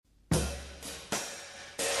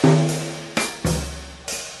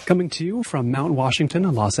Coming to you from Mount Washington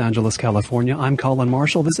in Los Angeles, California, I'm Colin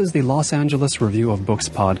Marshal. This is the Los Angeles Review of Books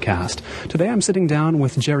podcast. Today I'm sitting down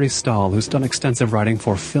with Jerry Stahl, who's done extensive writing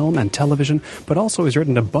for film and television, but also has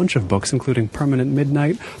written a bunch of books, including Permanent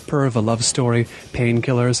Midnight, Perv, A Love Story,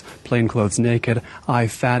 Painkillers, Plainclothes Naked, I,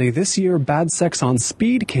 Fatty. This year, Bad Sex on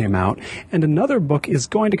Speed came out, and another book is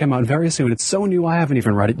going to come out very soon. It's so new I haven't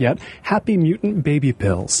even read it yet. Happy Mutant Baby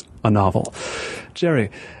Pills, a novel.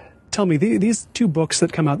 Jerry, tell me, these two books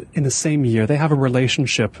that come out in the same year, they have a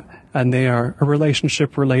relationship, and they are a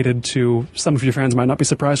relationship related to, some of your fans might not be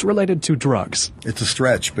surprised, related to drugs. It's a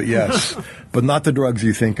stretch, but yes. But not the drugs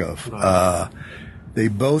you think of. They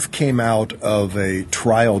both came out of a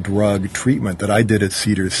trial drug treatment that I did at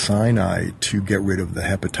Cedars-Sinai to get rid of the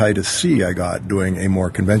hepatitis C I got doing a more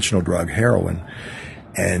conventional drug, heroin.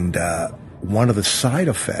 And one of the side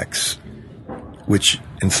effects, which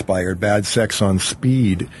inspired Bad Sex on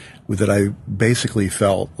Speed, was that I basically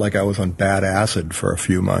felt like I was on bad acid for a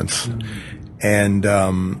few months. And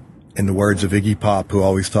in the words of Iggy Pop, who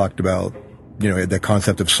always talked about, the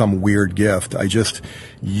concept of some weird gift, I just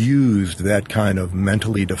used that kind of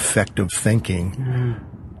mentally defective thinking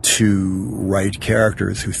to write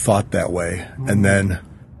characters who thought that way, and then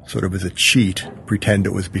sort of as a cheat, pretend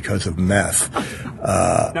it was because of meth.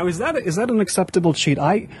 Now, is that an acceptable cheat?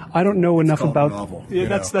 I don't know enough about. Novel,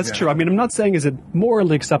 that's true. I mean, I'm not saying is it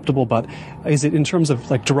morally acceptable, but is it in terms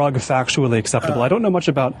of like drug factually acceptable? I don't know much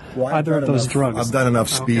about either of those drugs. I've done enough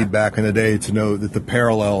speed back in the day to know that the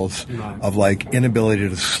parallels of like inability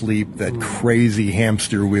to sleep, that crazy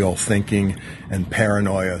hamster wheel thinking, and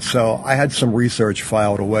paranoia. So I had some research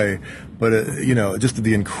filed away. But, just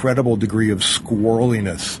the incredible degree of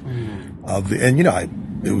squirreliness of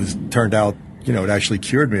it turned out, it actually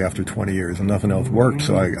cured me after 20 years and nothing else worked.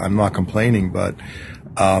 So I'm not complaining, but,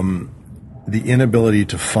 the inability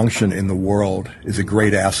to function in the world is a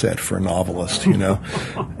great asset for a novelist,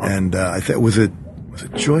 and, I think, was it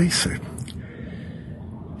Joyce?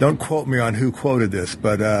 Don't quote me on who quoted this,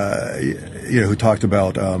 but, who talked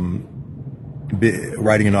about,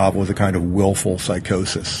 writing a novel is a kind of willful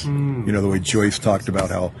psychosis. The way Joyce talked about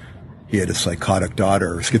how he had a psychotic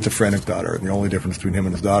daughter, or schizophrenic daughter, and the only difference between him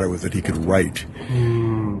and his daughter was that he could write.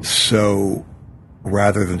 So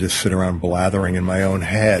rather than just sit around blathering in my own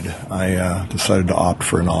head, I decided to opt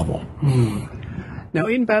for a novel. Now,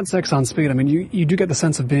 in Bad Sex on Speed, I mean, you do get the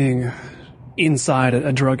sense of being inside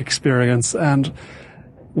a drug experience, and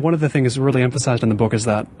one of the things really emphasized in the book is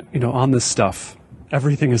that, on this stuff,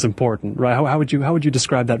 everything is important, right? How would you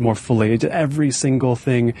describe that more fully? Every single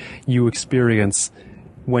thing you experience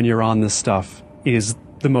when you're on this stuff is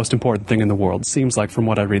the most important thing in the world. Seems like, from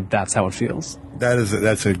what I read, that's how it feels.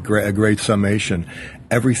 That's a great summation.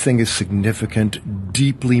 Everything is significant,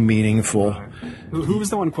 deeply meaningful. Who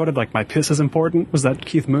was the one quoted, like, my piss is important? Was that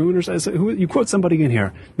Keith Moon? Or who, you quote somebody in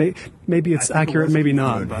here. Maybe it's accurate, maybe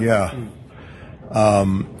not. But, yeah.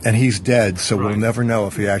 And he's dead, so we'll never know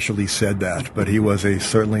if he actually said that. But he was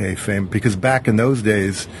certainly a famous, because back in those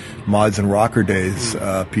days, mods and rocker days,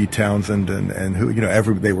 Pete Townsend and who,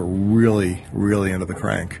 they were really, really into the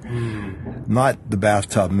crank. Not the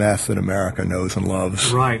bathtub meth that America knows and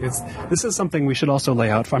loves. Right. This is something we should also lay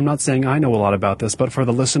out. I'm not saying I know a lot about this, but for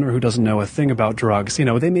the listener who doesn't know a thing about drugs,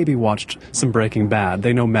 they maybe watched some Breaking Bad.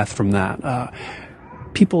 They know meth from that.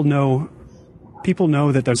 People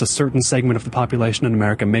know that there's a certain segment of the population in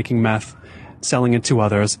America making meth, selling it to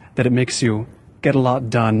others, that it makes you get a lot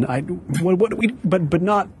done. But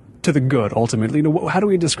not to the good, ultimately. How do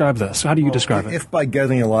we describe this? How do you describe it? If by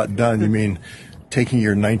getting a lot done you mean taking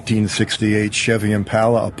your 1968 Chevy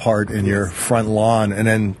Impala apart in your front lawn and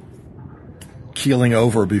then keeling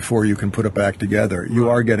over before you can put it back together, you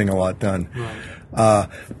are getting a lot done.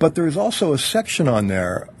 But there's also a section on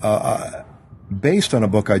there, based on a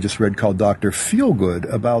book I just read called Dr. Feelgood,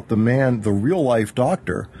 about the real-life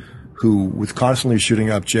doctor who was constantly shooting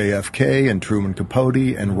up JFK and Truman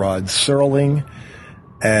Capote and Rod Serling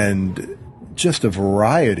and just a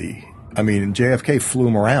variety. I mean, JFK flew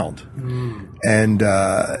him around. And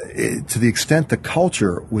to the extent the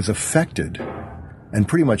culture was affected and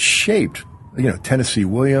pretty much shaped, Tennessee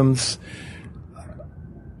Williams,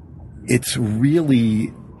 it's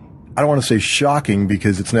really, I don't want to say shocking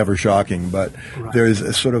because it's never shocking, but there's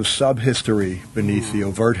a sort of sub-history beneath the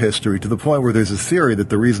overt history, to the point where there's a theory that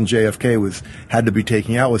the reason JFK had to be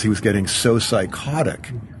taken out was he was getting so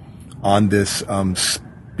psychotic on this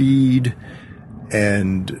speed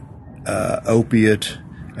and opiate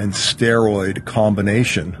and steroid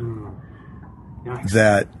combination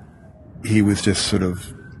that he was just sort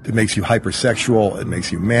of, it makes you hypersexual, it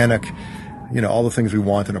makes you manic, all the things we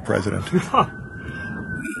want in a president.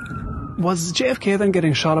 Was JFK then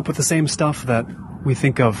getting shot up with the same stuff that we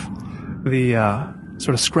think of the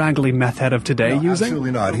sort of scraggly meth head of today using?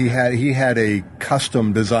 Absolutely not. He had a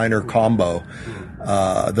custom designer combo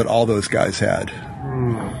that all those guys had.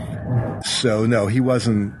 So no, he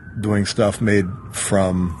wasn't doing stuff made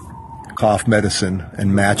from cough medicine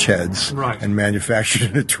and match heads and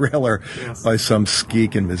manufactured in a trailer by some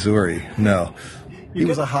skeek in Missouri. No, he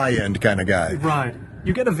was a high-end kind of guy. Right.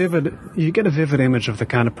 You get a vivid image of the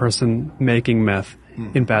kind of person making meth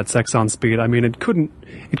in Bad Sex on Speed. I mean, it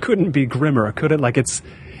couldn't be grimmer, could it? Like it's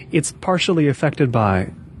partially affected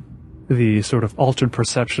by the sort of altered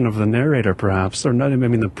perception of the narrator, perhaps, or not. I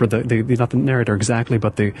mean, the not the narrator exactly,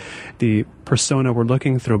 but the persona we're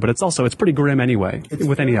looking through. But it's pretty grim anyway,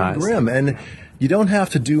 with any eyes. Grim, and you don't have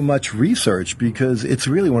to do much research because it's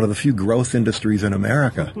really one of the few growth industries in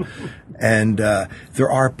America, and there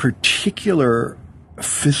are particular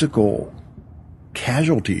physical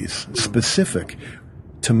casualties specific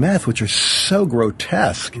to meth, which are so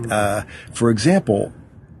grotesque. For example,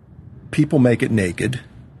 people make it naked.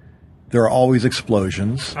 There are always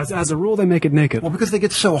explosions. As a rule, they make it naked. Well, because they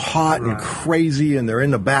get so hot and crazy, and they're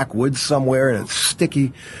in the backwoods somewhere, and it's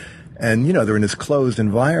sticky, and they're in this closed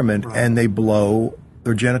environment, and they blow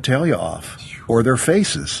their genitalia off or their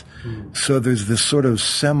faces. So there's this sort of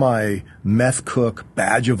semi-meth cook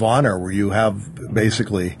badge of honor where you have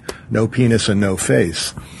basically no penis and no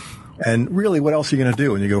face. And really, what else are you going to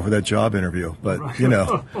do when you go for that job interview? But,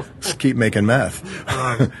 just keep making meth.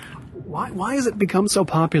 Why has it become so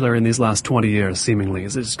popular in these last 20 years, seemingly?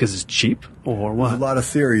 Is it just because it's cheap, or what? There's a lot of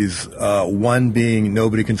theories. One being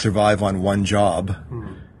nobody can survive on one job,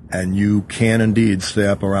 and you can indeed stay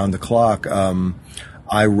up around the clock.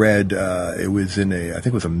 I read it was in I think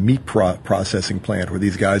it was a meat processing plant where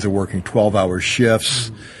these guys are working 12-hour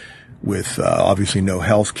shifts with obviously no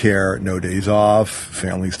health care, no days off,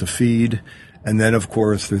 families to feed. And then, of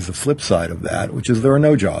course, there's the flip side of that, which is there are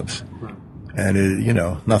no jobs. And,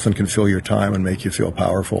 nothing can fill your time and make you feel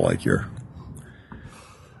powerful like you're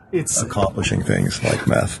accomplishing things like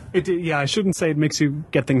meth. I shouldn't say it makes you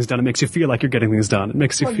get things done. It makes you feel like you're getting things done. It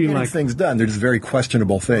makes you feel like things done. They're just very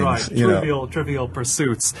questionable things. Right. Trivial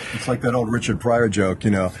pursuits. It's like that old Richard Pryor joke,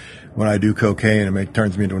 when I do cocaine, it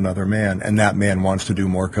turns me into another man, and that man wants to do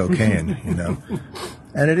more cocaine,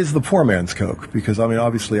 And it is the poor man's coke, because,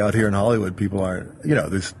 obviously out here in Hollywood, people aren't,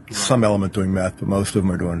 there's some element doing meth, but most of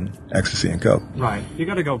them are doing ecstasy and coke. Right. You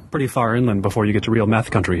got to go pretty far inland before you get to real meth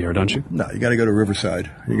country here, don't you? No, you got to go to Riverside.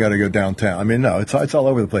 You got to go downtown. It's all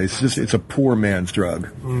over the place. It's a poor man's drug.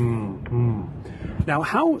 Now,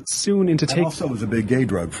 how soon into take? It also was a big gay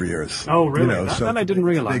drug for years. Oh, really? That I didn't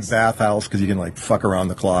realize. It's a big bathhouse because you can fuck around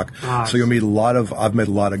the clock. So you'll meet I've met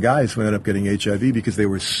a lot of guys who ended up getting HIV because they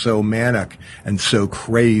were so manic and so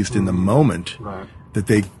crazed in the moment that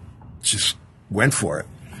they just went for it.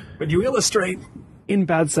 But you illustrate in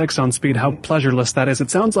Bad Sex on Speed how pleasureless that is.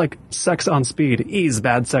 It sounds like sex on speed is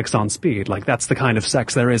bad sex on speed. Like that's the kind of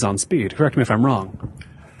sex there is on speed. Correct me if I'm wrong.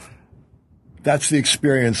 That's the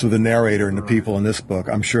experience of the narrator and the people in this book.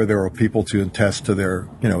 I'm sure there are people to attest to their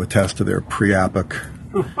pre-epic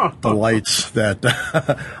delights that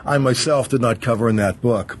I myself did not cover in that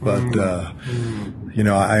book. But,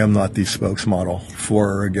 I am not the spokesmodel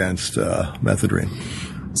for or against methadone.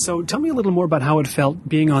 So tell me a little more about how it felt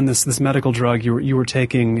being on this medical drug you were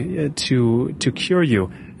taking to cure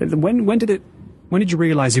you. When did you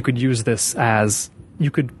realize you could use this as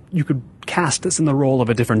you could cast this in the role of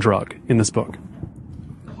a different drug in this book?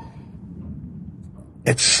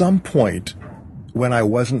 At some point when I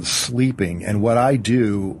wasn't sleeping, and what I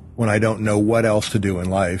do when I don't know what else to do in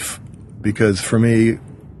life, because for me,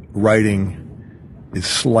 writing is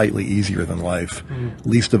slightly easier than life,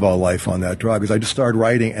 least of all life on that drug, is I just started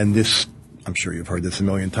writing, and this, I'm sure you've heard this a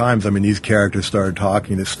million times, these characters started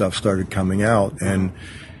talking, this stuff started coming out, and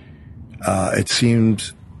it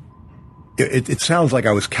seemed... It sounds like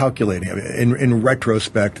I was calculating. In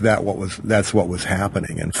retrospect, that's what was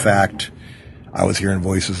happening. In fact, I was hearing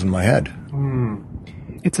voices in my head.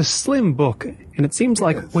 It's a slim book, and it seems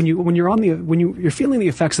like when you're feeling the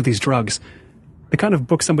effects of these drugs, the kind of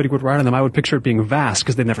book somebody would write on them, I would picture it being vast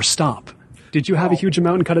because they never stop. Did you have a huge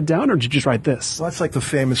amount and cut it down, or did you just write this? Well, that's like the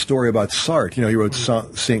famous story about Sartre. He wrote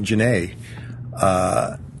Saint Genet,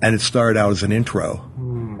 and it started out as an intro.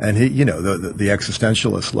 And he, the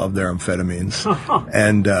existentialists loved their amphetamines.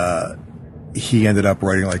 And he ended up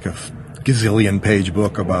writing like a gazillion-page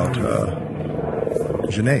book about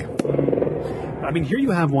Genet. Here you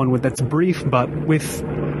have one that's brief, but with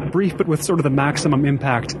sort of the maximum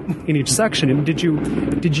impact in each section. And did you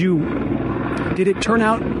Did it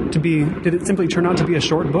simply turn out to be a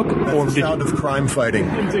short book? That's the sound of crime fighting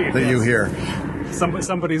that you hear.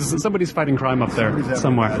 Somebody's fighting crime up there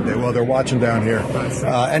somewhere. Well, they're watching down here.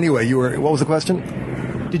 Anyway, what was the question?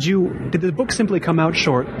 Did the book simply come out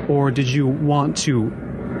short, or did you want to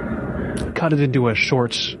cut it into a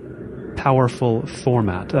short, powerful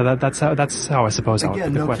format? That's how I suppose.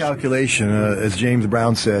 Again, no calculation. As James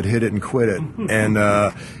Brown said, hit it and quit it. And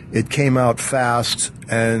it came out fast.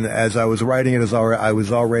 And as I was writing it, I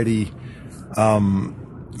was already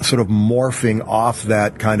sort of morphing off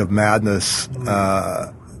that kind of madness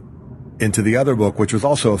into the other book, which was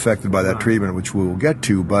also affected by that treatment, which we will get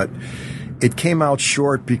to. But it came out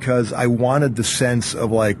short because I wanted the sense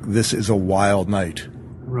of like, this is a wild night.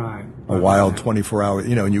 Right. A wild 24-hour,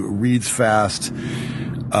 and it reads fast.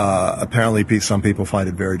 Apparently, some people find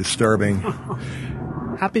it very disturbing.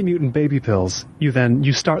 Happy Mutant Baby Pills.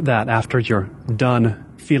 You start that after you're done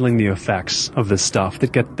feeling the effects of this stuff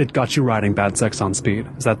that got you writing Bad Sex on Speed.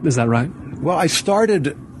 Is that right? Well,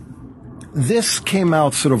 this came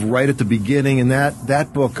out sort of right at the beginning, and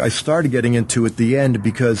that book I started getting into at the end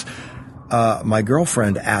because my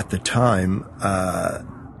girlfriend at the time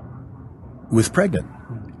was pregnant.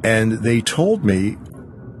 And they told me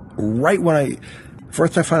right when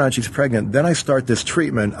first I find out she's pregnant, then I start this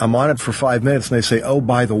treatment. I'm on it for 5 minutes, and they say, oh,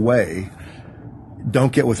 by the way,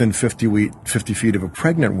 don't get within 50 feet of a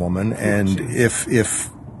pregnant woman. And if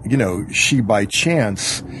she by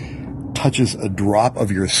chance touches a drop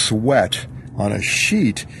of your sweat on a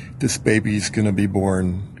sheet, this baby's going to be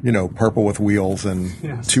born, purple with wheels and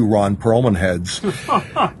 2 Ron Perlman heads.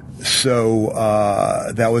 So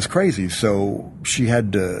that was crazy. So she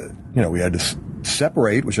had to, we had to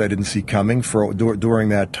separate, which I didn't see coming during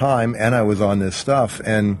that time, and I was on this stuff.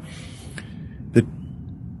 And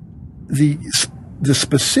the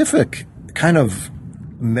specific kind of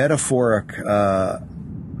metaphoric,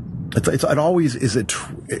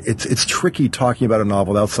 it's tricky talking about a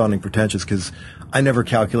novel without sounding pretentious because I never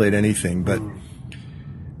calculate anything, but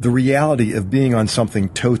the reality of being on something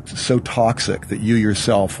so toxic that you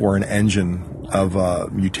yourself were an engine of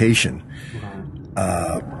mutation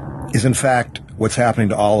is in fact what's happening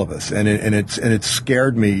to all of us, and it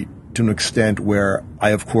scared me to an extent where I,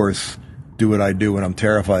 of course, do what I do when I'm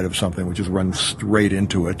terrified of something, which is run straight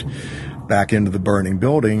into it, back into the burning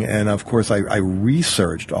building. And of course, I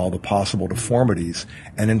researched all the possible deformities,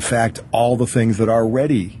 and in fact, all the things that are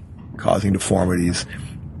already causing deformities,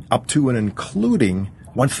 up to and including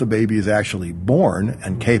once the baby is actually born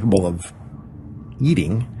and capable of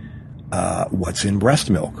eating, what's in breast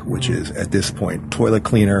milk, which is, at this point, toilet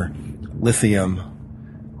cleaner, lithium,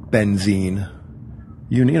 benzene,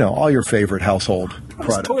 all your favorite household products.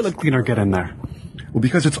 How does toilet cleaner get in there? Well,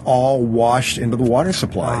 because it's all washed into the water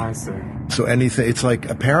supply. I see. So it's like,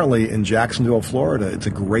 apparently in Jacksonville, Florida, it's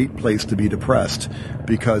a great place to be depressed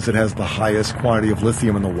because it has the highest quantity of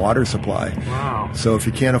lithium in the water supply. Wow. So if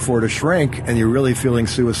you can't afford a shrink and you're really feeling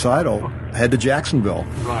suicidal, head to Jacksonville.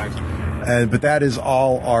 Right. But that is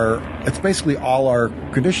it's basically all our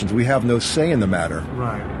conditions. We have no say in the matter.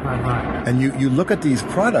 Right. And you look at these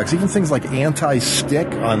products, even things like anti-stick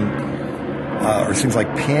or things like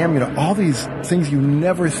PAM, all these things you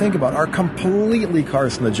never think about are completely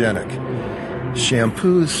carcinogenic.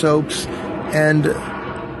 Shampoos, soaps, and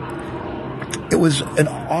it was an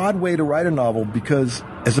odd way to write a novel because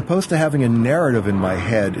as opposed to having a narrative in my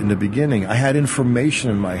head in the beginning, I had information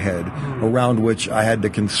in my head around which I had to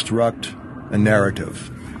construct a narrative.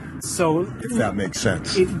 So, if that makes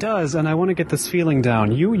sense. It does, and I want to get this feeling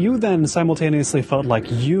down. You then simultaneously felt like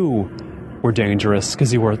you were dangerous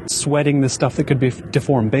because you were sweating the stuff that could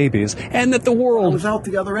deform babies, and that the world... I was out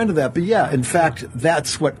the other end of that, but yeah, in fact,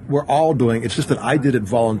 that's what we're all doing. It's just that I did it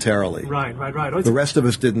voluntarily. Right. The rest of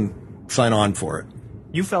us didn't sign on for it.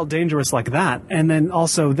 You felt dangerous like that, and then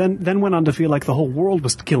also then went on to feel like the whole world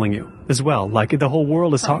was killing you as well. Like the whole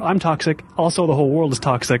world is... I'm toxic. Also, the whole world is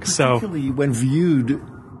toxic, so... Particularly when viewed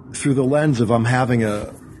through the lens of I'm having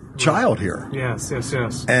a child here. Yes.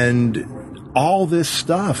 And all this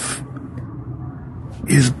stuff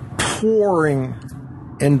is pouring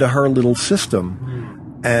into her little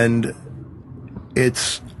system, and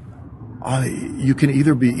it's you can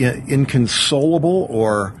either be inconsolable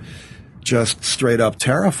or just straight up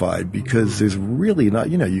terrified because there's really not,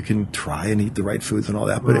 you can try and eat the right foods and all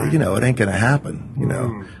that, but it ain't going to happen.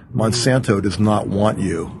 Monsanto does not want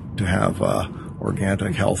you to have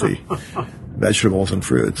organic, healthy vegetables and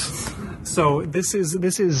fruits. So this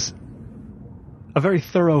is a very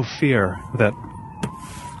thorough fear that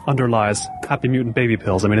underlies Happy Mutant Baby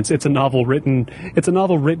Pills. I mean, it's a novel written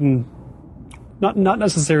not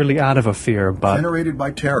necessarily out of a fear, but generated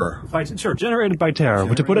by terror. Generated by terror.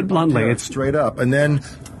 But to put it bluntly, it's straight up. And then,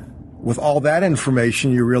 with all that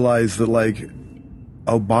information, you realize that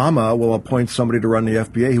Obama will appoint somebody to run the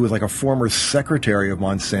FBI who was like a former secretary of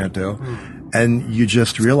Monsanto, and you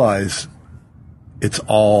just realize it's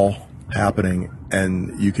all happening,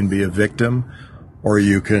 and you can be a victim, or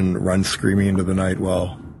you can run screaming into the night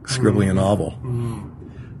while scribbling a novel.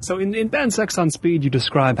 So in Bad Sex on Speed, you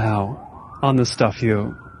describe how on this stuff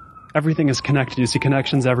everything is connected. You see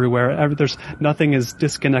connections everywhere. Nothing is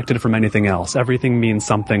disconnected from anything else. Everything means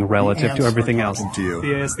something relative to everything else. To you.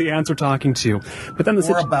 Yes, the ants are talking to you. But then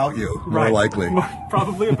about you, more likely.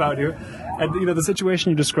 Probably about you. And, the situation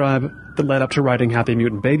you describe that led up to writing Happy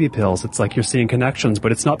Mutant Baby Pills, it's like you're seeing connections,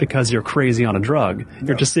 but it's not because you're crazy on a drug.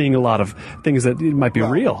 You're just seeing a lot of things that might be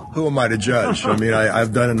real. Who am I to judge? I mean,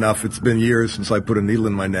 I've done enough. It's been years since I put a needle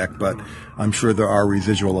in my neck, but I'm sure there are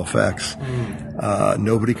residual effects.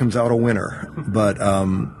 Nobody comes out a winner. But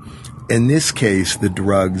in this case, the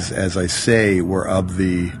drugs, as I say, were of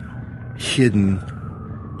the hidden,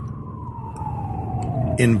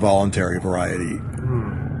 involuntary variety,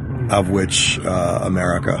 of which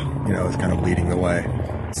America, is kind of leading the way.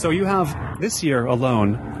 So you have, this year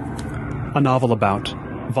alone, a novel about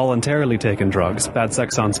voluntarily taken drugs, Bad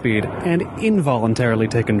Sex on Speed, and involuntarily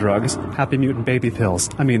taken drugs, Happy Mutant Baby Pills.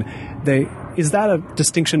 I mean, is that a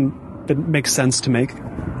distinction that makes sense to make?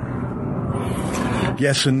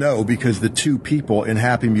 Yes and no, because the two people in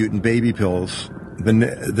Happy Mutant Baby Pills,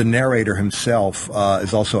 the narrator himself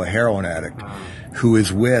is also a heroin addict who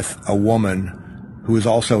is with a woman who is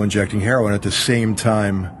also injecting heroin at the same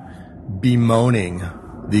time bemoaning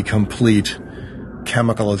the complete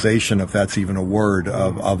chemicalization, if that's even a word,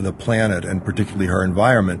 of the planet and particularly her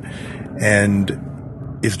environment,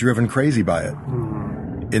 and is driven crazy by it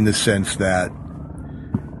in the sense that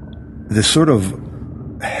this sort of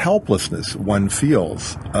helplessness one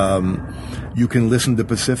feels. You can listen to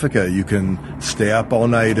Pacifica, you can stay up all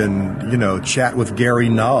night and, chat with Gary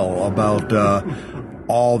Null about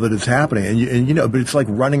all that is happening. And but it's like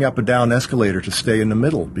running up and down an escalator to stay in the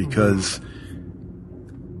middle, because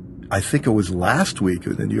I think it was last week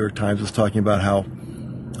the New York Times was talking about how,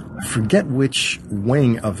 I forget which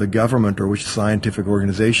wing of the government or which scientific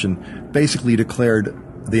organization basically declared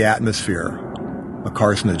the atmosphere a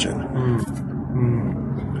carcinogen.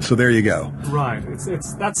 So there you go. Right.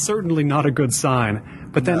 That's certainly not a good sign.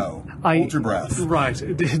 But then hold your breath. Right.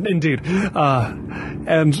 Indeed.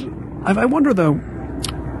 And I wonder though,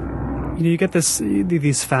 you get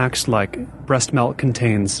these facts like breast milk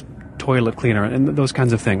contains toilet cleaner and those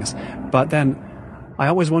kinds of things. But then I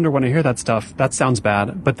always wonder when I hear that stuff, that sounds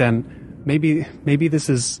bad, but then maybe this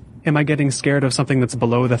is, am I getting scared of something that's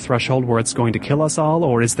below the threshold where it's going to kill us all?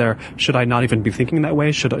 Or should I not even be thinking that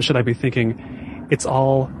way? Should I be thinking it's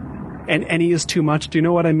all, and any is too much? Do you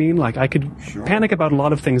know what I mean? Like I could panic about a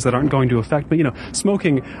lot of things that aren't going to affect me.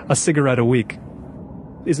 Smoking a cigarette a week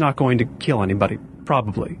is not going to kill anybody,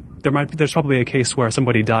 probably. There's probably a case where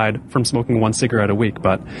somebody died from smoking one cigarette a week,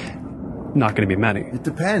 but not going to be many. It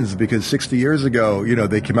depends, because 60 years ago,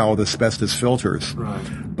 they came out with asbestos filters.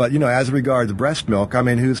 Right. But, as regards breast milk, I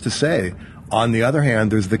mean, who's to say? On the other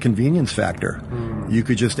hand, there's the convenience factor. You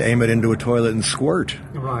could just aim it into a toilet and squirt.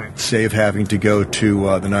 Right. Save having to go to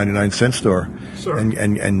the 99-cent store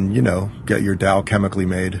and get your Dow chemically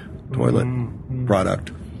made toilet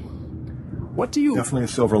product. What do you... Definitely a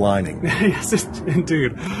silver lining. Yes,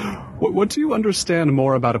 indeed. What do you understand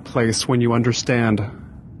more about a place when you understand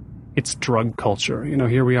its drug culture?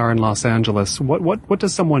 Here we are in Los Angeles. What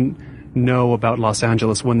does someone know about Los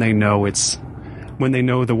Angeles when they know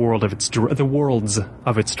the world of the worlds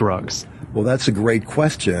of its drugs? Well, that's a great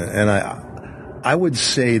question, and I would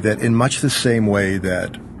say that in much the same way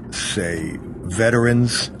that, say,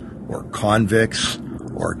 veterans or convicts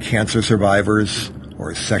or cancer survivors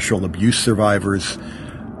or sexual abuse survivors,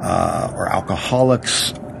 or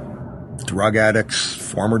alcoholics, drug addicts,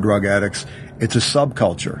 former drug addicts. It's a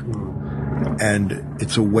subculture, and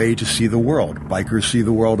it's a way to see the world. Bikers see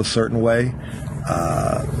the world a certain way.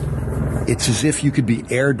 It's as if you could be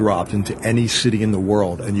airdropped into any city in the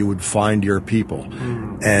world and you would find your people.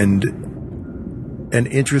 And an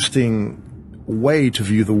interesting way to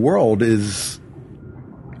view the world is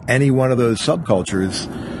any one of those subcultures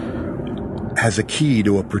has a key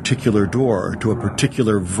to a particular door, to a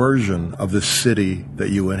particular version of the city that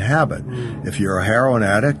you inhabit. If you're a heroin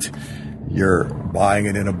addict, you're buying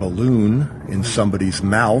it in a balloon in somebody's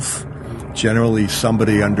mouth, generally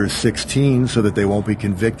somebody under 16, so that they won't be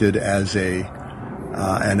convicted as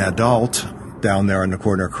an adult down there in the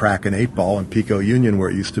corner of Crack and 8 Ball in Pico Union, where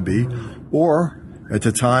it used to be. Or, at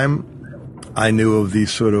the time, I knew of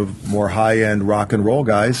these sort of more high-end rock and roll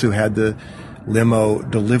guys who had the limo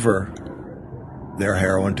deliver their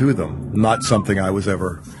heroin to them. Not something I was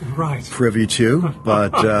ever privy to,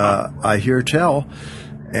 but I hear tell.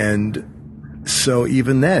 And so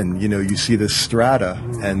even then, you see the strata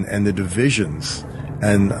and the divisions,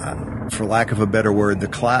 and for lack of a better word, the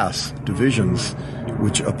class divisions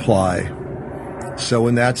which apply. So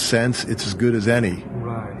in that sense, it's as good as any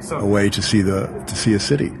a way to see a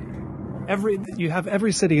city. You have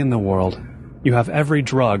every city in the world. You have every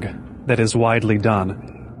drug that is widely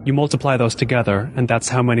done. You multiply those together, and that's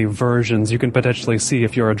how many versions you can potentially see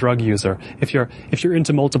if you're a drug user. If you're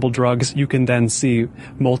into multiple drugs, you can then see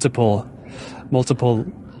multiple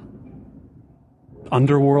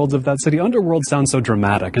underworlds of that city. Underworld sounds so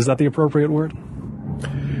dramatic. Is that the appropriate word?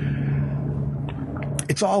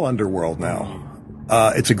 It's all underworld now.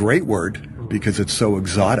 It's a great word because it's so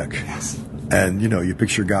exotic. Yes. And, you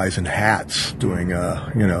picture guys in hats doing,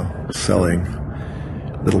 selling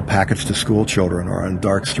little packets to school children or on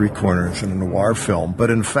dark street corners in a noir film.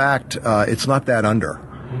 But in fact, it's not that under.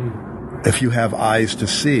 If you have eyes to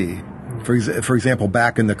see, for example,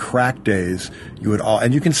 back in the crack days,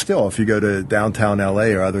 and you can still, if you go to downtown LA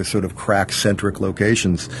or other sort of crack-centric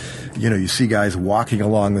locations, you see guys walking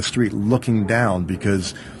along the street looking down,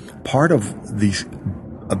 because part of these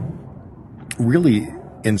really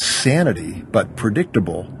insanity but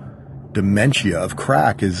predictable dementia of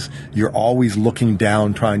crack is you're always looking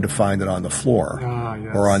down trying to find it on the floor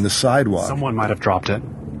or on the sidewalk. Someone might have dropped it.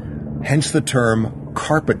 Hence the term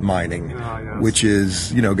carpet mining, which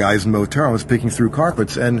is, guys in motorhomes picking through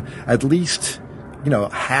carpets. And at least,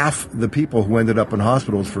 half the people who ended up in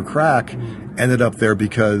hospitals for crack ended up there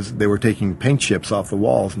because they were taking paint chips off the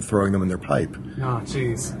walls and throwing them in their pipe. Oh,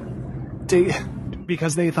 jeez.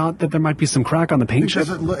 Because they thought that there might be some crack on the paint chip?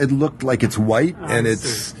 It looked like it's white and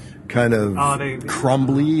it's kind of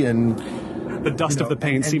crumbly, and the dust of the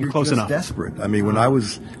paint seemed close enough. Desperate. I mean, when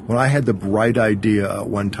I had the bright idea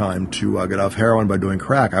one time to get off heroin by doing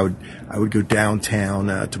crack, I would go downtown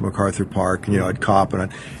to MacArthur Park, and I'd cop,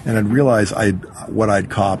 and I'd realize what I'd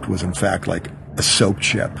copped was in fact like a soap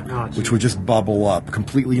chip, which would just bubble up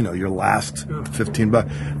completely. Your last $15, but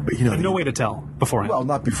no way to tell beforehand. Well,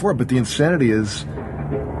 not before, but the insanity is,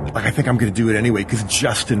 like, I think I'm going to do it anyway, because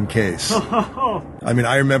just in case. I mean,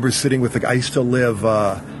 I remember sitting with I used to live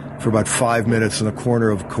for about 5 minutes in the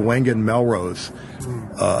corner of Cahuenga and Melrose,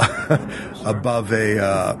 above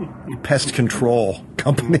a pest control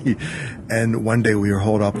company. And one day we were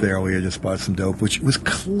holed up there. We had just bought some dope, which was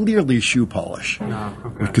clearly shoe polish.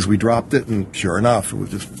 Because we dropped it, and sure enough, it was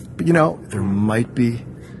just, there might be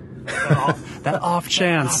that off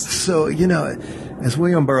chance. So, as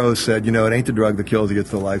William Burroughs said, it ain't the drug that kills you,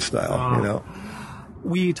 it's the lifestyle,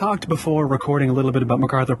 We talked before recording a little bit about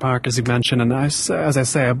MacArthur Park, as you mentioned, and as I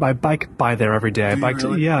say, I bike by there every day.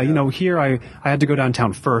 Here I had to go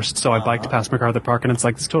downtown first, so I biked past MacArthur Park, and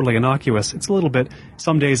it's totally innocuous. It's a little bit,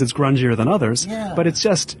 some days it's grungier than others, but it's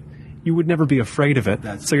just, you would never be afraid of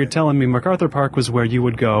it. So you're telling me MacArthur Park was where you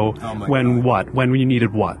would go when you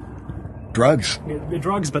needed what? Drugs.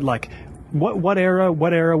 Drugs, but what era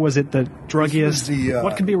was it the druggiest?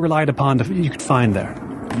 What could be relied upon you could find there?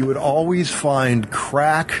 You would always find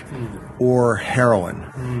crack or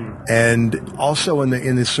heroin. And also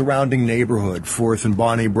in the surrounding neighborhood, 4th and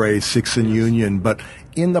Bonnie Brae, 6th and Union, but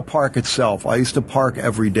in the park itself. I used to park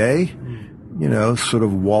every day, sort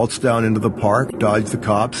of waltz down into the park, dodge the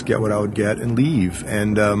cops, get what I would get, and leave.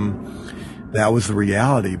 And that was the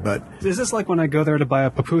reality. But is this like when I go there to buy a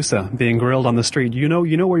pupusa being grilled on the street? You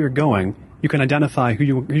know where you're going. You can identify who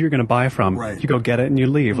you're going to buy from. Right. You go get it and you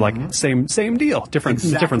leave. Same deal, different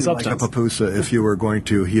substance. Like a pupusa, if you were going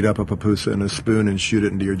to heat up a pupusa in a spoon and shoot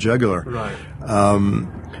it into your jugular. Right.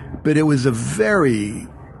 But it was a very,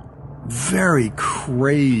 very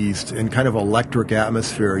crazed and kind of electric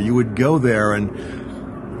atmosphere. You would go there, and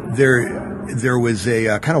there was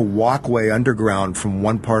a kind of walkway underground from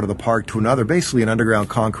one part of the park to another, basically an underground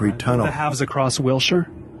concrete tunnel. The halves across Wilshire?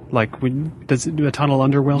 Does it do a tunnel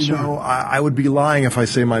under Wilshire? I would be lying if I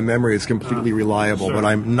say my memory is completely reliable, sure. But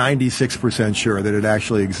I'm 96% sure that it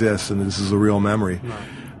actually exists and this is a real memory.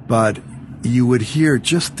 Right. But you would hear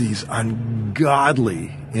just these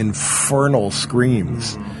ungodly, infernal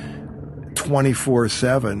screams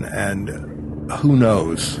 24/7, and who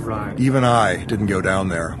knows? Right. Even I didn't go down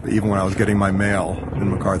there, even when I was getting my mail in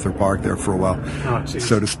MacArthur Park there for a while,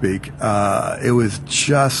 so to speak. It was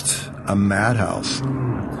just a madhouse.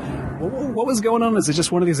 What was going on? Is it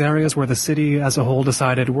just one of these areas where the city as a whole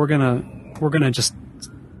decided we're gonna just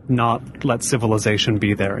not let civilization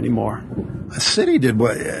be there anymore? The city did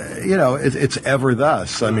what, it's ever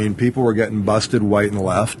thus. I mean, people were getting busted right and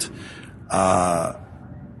left.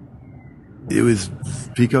 It was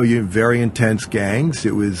Pico, very intense gangs.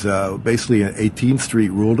 It was basically 18th Street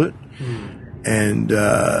ruled it. And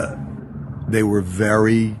they were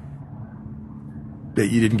that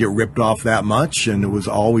you didn't get ripped off that much, and it was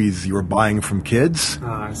always you were buying from kids. Oh,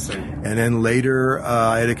 I see. And then later,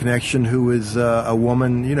 I had a connection who was a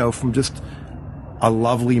woman, from just a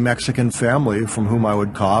lovely Mexican family from whom I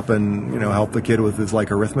would cop and, help the kid with his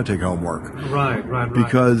arithmetic homework. Right.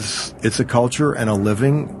 Because it's a culture and a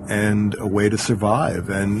living and a way to survive.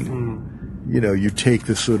 And, you take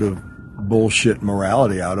this sort of bullshit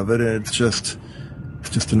morality out of it, and it's just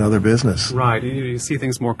another business. Right. You see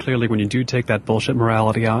things more clearly when you do take that bullshit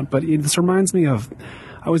morality out. But this reminds me of,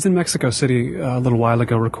 I was in Mexico City a little while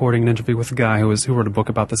ago recording an interview with a guy who wrote a book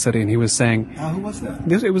about the city, and he was saying... who was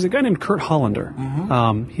that? It was a guy named Kurt Hollander.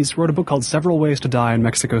 He's wrote a book called Several Ways to Die in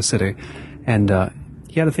Mexico City. And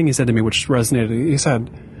he had a thing he said to me which resonated. He said,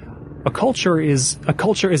 a culture is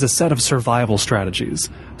a set of survival strategies.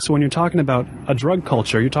 So when you're talking about a drug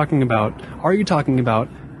culture, are you talking about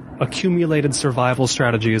accumulated survival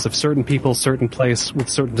strategies of certain people, certain place, with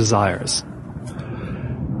certain desires?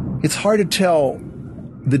 It's hard to tell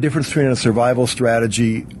the difference between a survival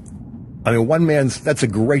strategy. I mean, that's a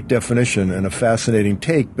great definition and a fascinating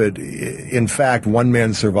take, but in fact, one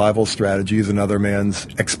man's survival strategy is another man's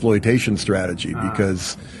exploitation strategy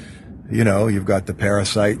because, you've got the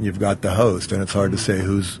parasite and you've got the host, and it's hard to say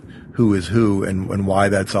who is who and why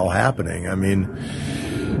that's all happening. I mean,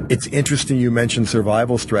 it's interesting you mentioned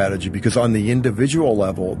survival strategy because on the individual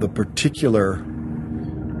level, the particular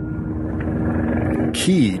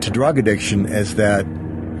key to drug addiction is that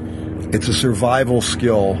it's a survival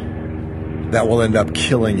skill that will end up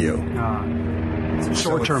killing you.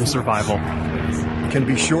 Short-term survival. Can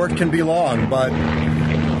be short, can be long, but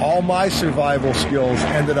all my survival skills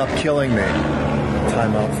ended up killing me.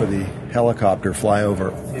 Time out for the helicopter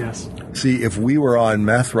flyover. Yes. See, if we were on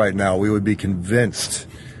meth right now, we would be convinced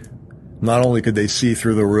not only could they see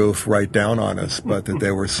through the roof right down on us, but that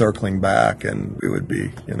they were circling back, and we would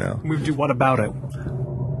be, We'd do what about it?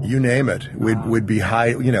 You name it. We'd be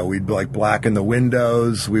we'd blacken the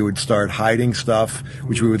windows. We would start hiding stuff,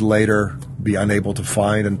 which we would later be unable to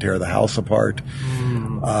find and tear the house apart,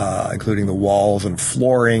 including the walls and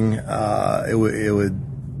flooring. It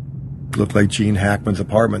would look like Gene Hackman's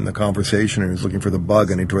apartment in The Conversation, and he was looking for the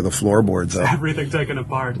bug, and he tore the floorboards up. Everything taken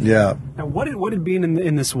apart. Yeah. Now, what did being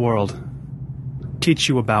in this world teach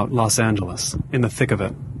you about Los Angeles in the thick of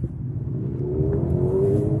it?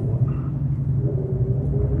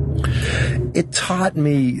 It taught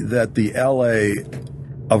me that the LA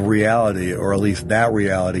of reality, or at least that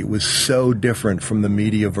reality, was so different from the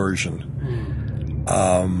media version.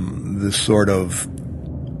 The sort of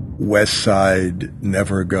West Side,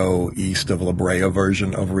 never go east of La Brea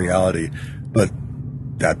version of reality. But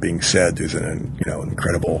that being said, there's an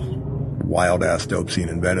incredible wild ass dope scene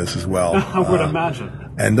in Venice as well. I would imagine.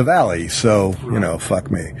 And the Valley, so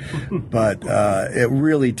fuck me. But it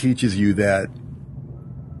really teaches you that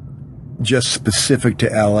just specific to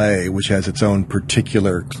LA, which has its own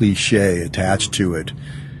particular cliche attached to it,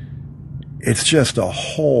 it's just a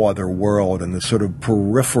whole other world, and the sort of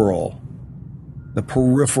peripheral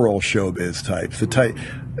showbiz types.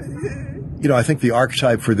 I think the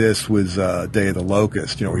archetype for this was Day of the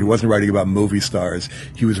Locust. He wasn't writing about movie stars.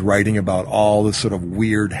 He was writing about all the sort of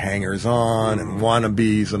weird hangers-on and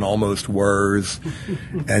wannabes and almost wers.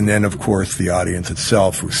 And then, of course, the audience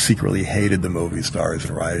itself, who secretly hated the movie stars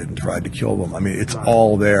and tried to kill them. I mean, it's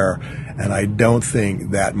all there, and I don't think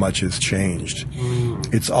that much has changed.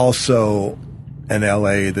 It's also an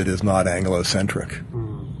LA that is not Anglo-centric.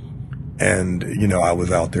 And, I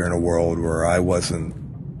was out there in a world where I wasn't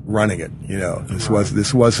running it. This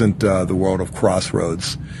wasn't the world of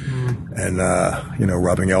Crossroads and,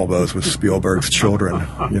 rubbing elbows with Spielberg's children,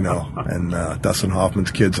 and Dustin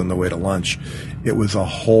Hoffman's kids on the way to lunch. It was a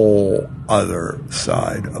whole other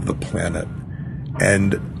side of the planet.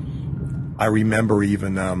 And I remember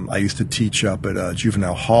even, I used to teach up at a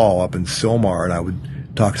juvenile hall up in Sylmar, and I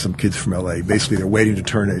would talk to some kids from LA. Basically, they're waiting to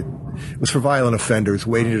turn it was for violent offenders,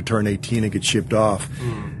 waiting to turn 18 and get shipped off.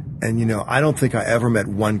 And, I don't think I ever met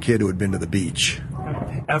one kid who had been to the beach.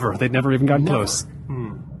 Ever. They'd never even got close.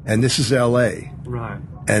 And this is L.A. Right.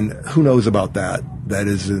 And who knows about that? That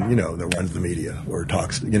is, that runs the media or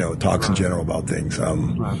talks in general about things.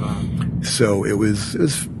 So it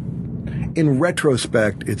was in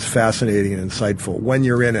retrospect, it's fascinating and insightful. When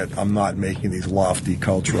you're in it, I'm not making these lofty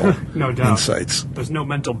cultural no doubt. insights. There's no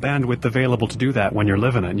mental bandwidth available to do that when you're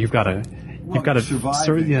living it. You've got to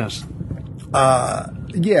survive. Yes.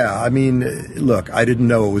 Yeah, I mean, look, I didn't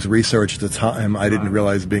know it was research at the time. I didn't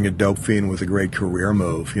realize being a dope fiend was a great career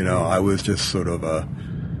move. I was just sort of a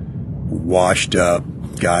washed up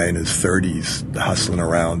guy in his 30s hustling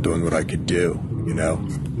around doing what I could do,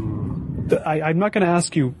 I'm not going to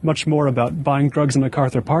ask you much more about buying drugs in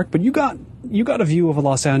MacArthur Park, but you got a view of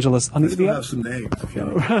Los Angeles. I still have some names. If you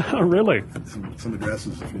need. Really? Some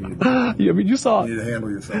addresses if you need. I mean, you need to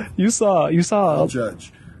handle yourself. You saw. I'll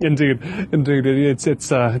judge. Indeed.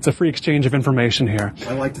 It's a free exchange of information here.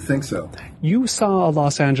 I like to think so. You saw a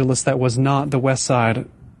Los Angeles that was not the West Side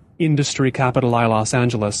industry capital Los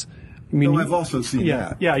Angeles. I mean, I've also seen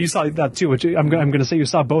that. Yeah, you saw that too. Which I'm going to say you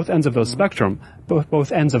saw both ends of those spectrum,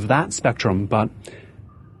 both ends of that spectrum. But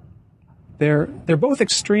they're both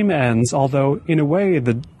extreme ends. Although in a way,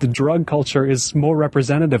 the drug culture is more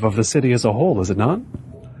representative of the city as a whole, is it not?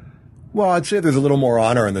 Well, I'd say there's a little more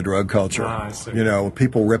honor in the drug culture. I see.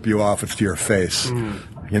 People rip you off, it's to your face.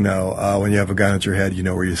 When you have a gun at your head, you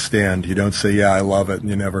know where you stand. You don't say, yeah, I love it, and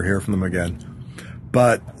you never hear from them again.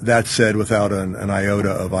 But that said, without an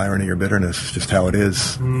iota of irony or bitterness, it's just how it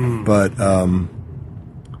is. But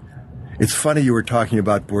it's funny you were talking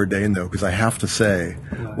about Bourdain, though, because I have to say,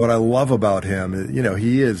 what I love about him,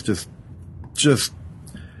 he is just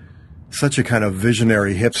such a kind of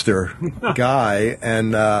visionary hipster guy,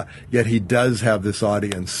 and yet he does have this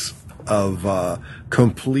audience of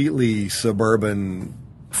completely suburban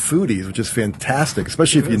foodies, which is fantastic,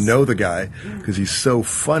 especially if you know the guy, because he's so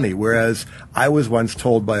funny. Whereas I was once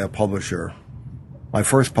told by a publisher, my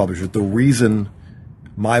first publisher, the reason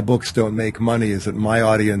my books don't make money is that my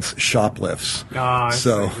audience shoplifts. They're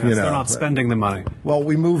not spending the money. Well,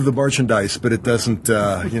 we move the merchandise, but it doesn't,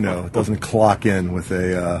 it doesn't clock in with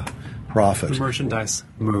a profit. Merchandise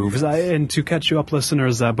moves. And to catch you up,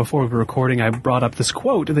 listeners, before we were recording, I brought up this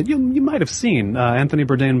quote that you might have seen. Anthony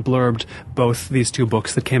Bourdain blurbed both these two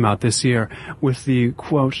books that came out this year with the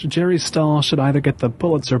quote, Jerry Stahl should either get the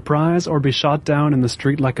Pulitzer Prize or be shot down in the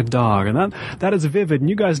street like a dog. And that is vivid. And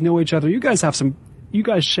you guys know each other. You guys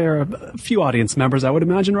share a few audience members, I would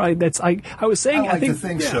imagine, right? I was saying, I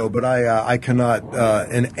think so, but I cannot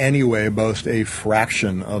in any way boast a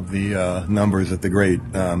fraction of the numbers that the great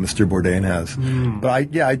Mr. Bourdain has. But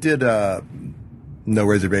I did No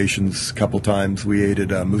Reservations a couple times. We ate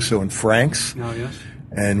at Musso and Frank's. Oh, yes.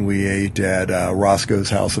 And we ate at Roscoe's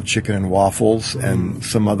House of Chicken and Waffles and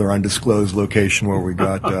some other undisclosed location where we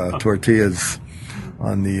got tortillas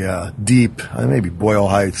on the deep, maybe Boyle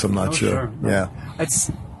Heights, I'm not sure. Yeah.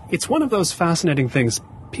 It's one of those fascinating things.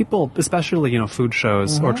 People, especially, food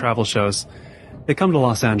shows or travel shows, they come to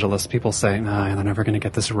Los Angeles. People say, nah, they're never going to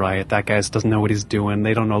get this right. That guy doesn't know what he's doing.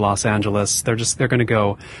 They don't know Los Angeles. They're going to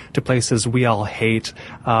go to places we all hate.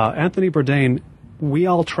 Anthony Bourdain, we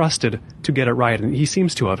all trusted to get it right, and he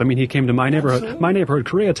seems to have. I mean, he came to my neighborhood,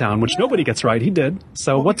 Koreatown, which nobody gets right. He did.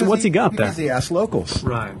 So what's he got there? Because he asked locals.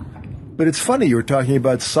 Right. But it's funny, you were talking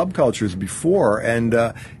about subcultures before, and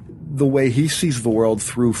the way he sees the world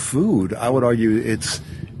through food, I would argue it's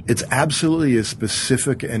absolutely as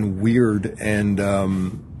specific and weird and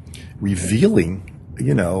revealing,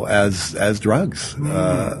 as drugs.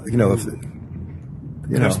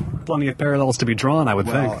 There's plenty of parallels to be drawn, I would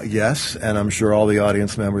think. Yes, and I'm sure all the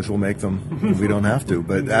audience members will make them. We don't have to,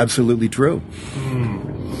 but absolutely true.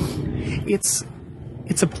 It's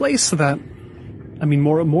a place that,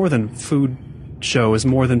 more than food shows,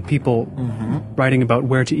 more than people writing about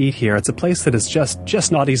where to eat here. It's a place that is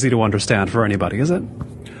just not easy to understand for anybody, is it?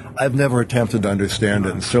 I've never attempted to understand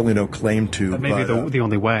it, and certainly no claim to. That may be the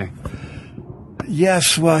only way.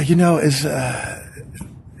 Yes, well,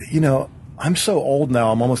 I'm so old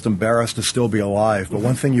now, I'm almost embarrassed to still be alive. But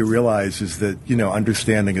one thing you realize is that,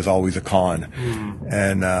 understanding is always a con.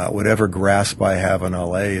 And whatever grasp I have on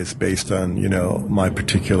L.A. is based on, my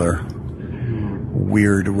particular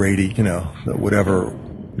weird, whatever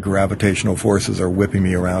gravitational forces are whipping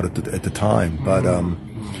me around at the time. But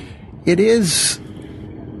it is...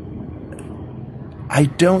 I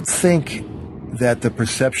don't think that the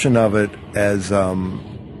perception of it as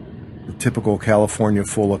the typical California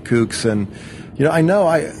full of kooks, and I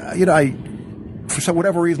for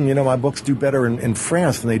whatever reason, my books do better in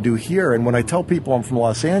France than they do here. And when I tell people I'm from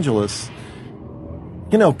Los Angeles,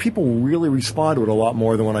 people really respond to it a lot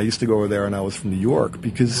more than when I used to go over there and I was from New York,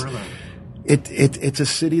 because it's a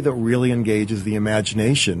city that really engages the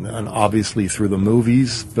imagination, and obviously through the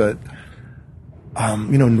movies, but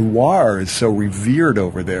noir is so revered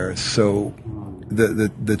over there. So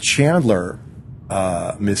the Chandler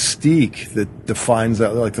mystique that defines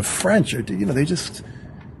that. Like the French,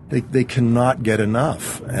 they cannot get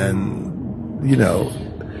enough, and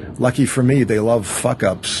lucky for me, they love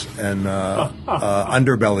fuck-ups and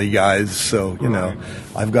underbelly guys. So,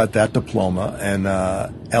 I've got that diploma. And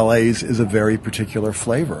LA's is a very particular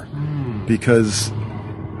flavor because,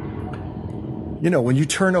 when you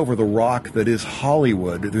turn over the rock that is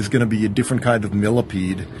Hollywood, there's going to be a different kind of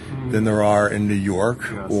millipede than there are in New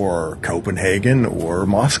York or Copenhagen or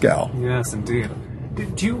Moscow. Yes, indeed.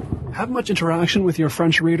 Do you have much interaction with your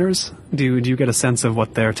French readers? Do you get a sense of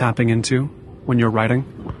what they're tapping into when you're writing?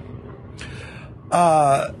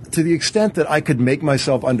 To the extent that I could make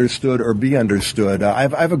myself understood or be understood, I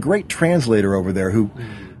have a great translator over there who,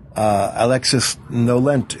 Alexis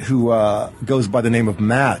Nolent, who goes by the name of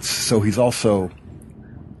Mats. So he's also,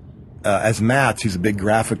 as Mats, he's a big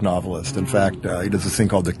graphic novelist. In fact, he does this thing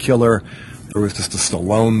called The Killer. There was just a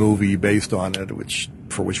Stallone movie based on it,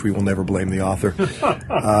 for which we will never blame the author.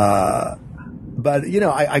 But,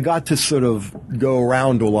 I got to sort of go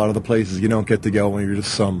around to a lot of the places you don't get to go when you're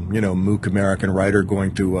just some, mook American writer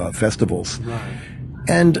going to festivals. Right.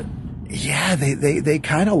 And, yeah, they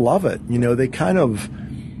kind of love it. They kind of,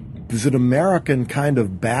 there's an American kind of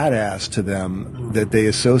badass to them that they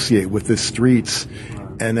associate with the streets.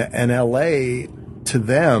 And L.A., to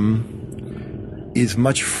them, is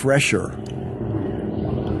much fresher.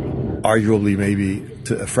 Arguably, maybe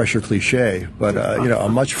a fresher cliche, but a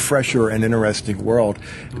much fresher and interesting world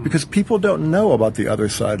because people don't know about the other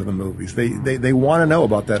side of the movies. They want to know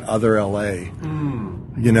about that other L.A.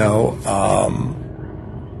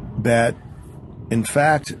 That in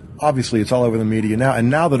fact, obviously, it's all over the media now, and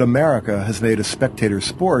now that America has made a spectator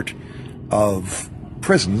sport of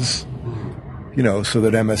prisons. So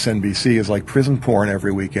that MSNBC is like prison porn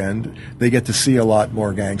every weekend. They get to see a lot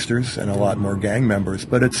more gangsters and a lot more gang members,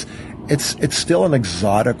 but it's still an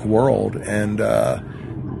exotic world, and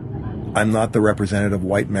I'm not the representative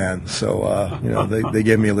white man, so they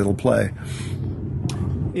gave me a little play.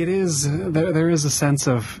 It is there is a sense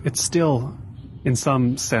of it's still. In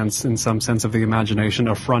some sense of the imagination,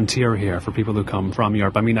 a frontier here for people who come from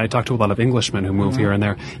Europe. I mean, I talk to a lot of Englishmen who move here, and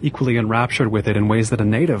they're equally enraptured with it in ways that a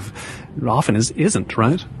native often isn't,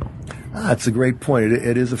 right? That's a great point.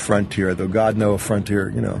 It is a frontier, though God knows a frontier,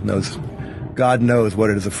 knows. God knows what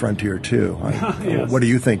it is a frontier to. Yes. What do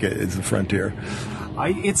you think is a frontier?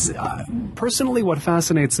 Personally, what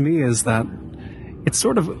fascinates me is that it's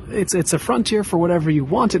a frontier for whatever you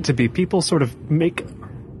want it to be. People sort of make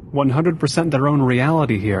 100% their own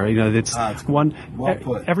reality here. It's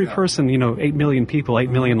every person, 8 million people, 8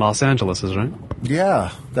 million Los Angeleses, right?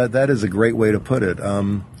 Yeah, that is a great way to put it.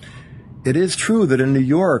 It is true that in New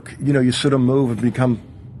York, you sort of move and become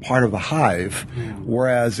part of the hive,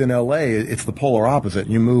 whereas in LA, it's the polar opposite.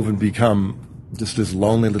 You move and become just this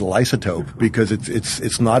lonely little isotope because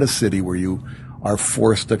it's not a city where you are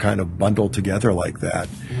forced to kind of bundle together like that.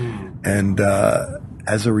 And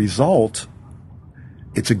as a result,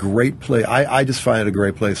 it's a great place. I just find it a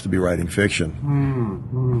great place to be writing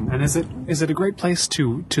fiction. And is it a great place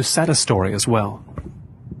to set a story as well?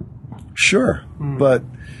 Sure, but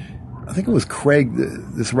I think it was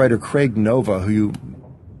this writer Craig Nova, who you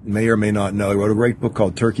may or may not know. He wrote a great book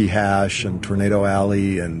called Turkey Hash and Tornado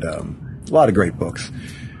Alley and a lot of great books.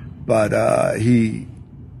 But he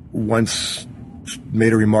once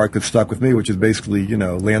made a remark that stuck with me, which is basically,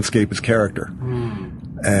 landscape is character.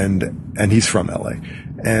 And he's from LA.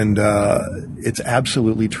 And it's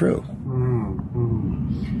absolutely true.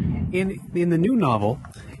 In the new novel,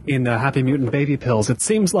 in Happy Mutant Baby Pills, it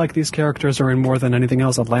seems like these characters are in more than anything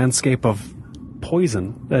else a landscape of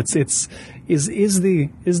poison. Is the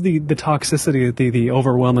toxicity the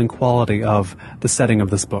overwhelming quality of the setting of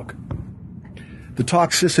this book? The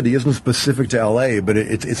toxicity isn't specific to LA, but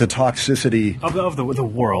it's a toxicity of the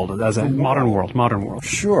world as a modern world.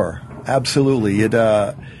 Sure, absolutely.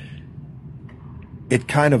 It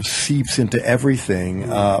kind of seeps into everything.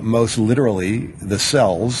 Most literally, the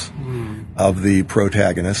cells of the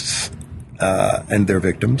protagonists and their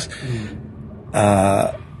victims,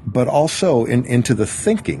 but also into the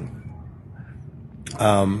thinking.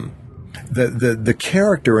 The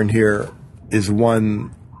character in here is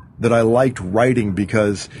one that I liked writing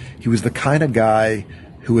because he was the kind of guy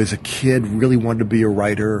who as a kid really wanted to be a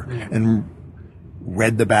writer and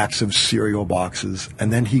read the backs of cereal boxes,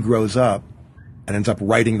 and then he grows up and ends up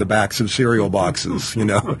writing the backs of cereal boxes.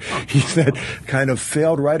 He's that kind of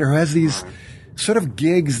failed writer who has these sort of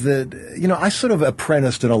gigs that, I sort of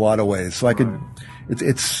apprenticed in a lot of ways. So I could,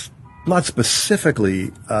 it's not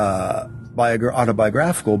specifically, by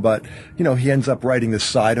autobiographical, but, he ends up writing the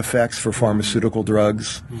side effects for pharmaceutical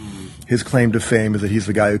drugs. His claim to fame is that he's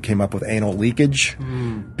the guy who came up with anal leakage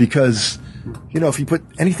because, if you put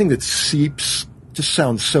anything that seeps, just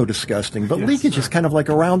sounds so disgusting, but leakage is kind of like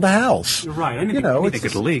around the house. Right. Anything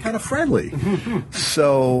could leak. Kind of friendly.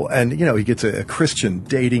 So, and, he gets a Christian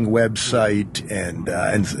dating website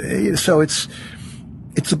and so it's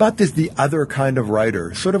about the other kind of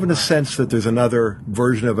writer, sort of in a sense that there's another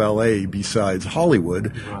version of LA besides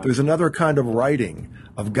Hollywood. Right. There's another kind of writing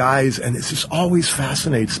of guys, and this just always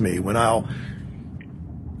fascinates me when I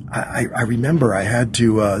remember I had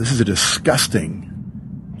to, this is a disgusting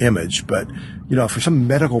image, but, for some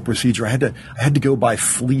medical procedure, I had to go buy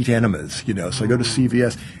fleet enemas, so I go to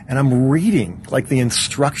CVS and I'm reading like the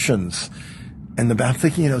instructions and I'm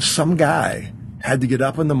thinking, some guy had to get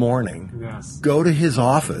up in the morning, go to his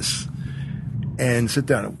office, and sit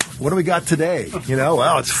down. What do we got today?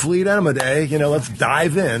 Well, it's Fleet Enema Day. Let's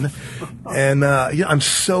dive in. And I'm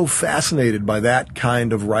so fascinated by that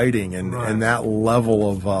kind of writing and that level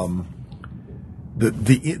of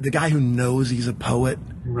the guy who knows he's a poet,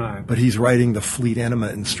 right? But he's writing the Fleet Enema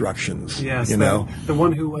instructions. Yes, the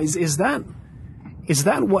one who is that. Is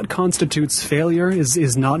that what constitutes failure?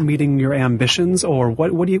 Is not meeting your ambitions, or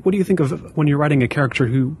what do you think of when you're writing a character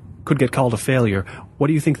who could get called a failure? What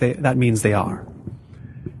do you think that means they are?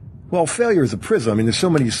 Well, failure is a prism. I mean, there's so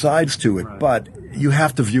many sides to it, but you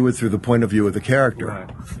have to view it through the point of view of the character. Right.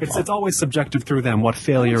 It's always subjective through them what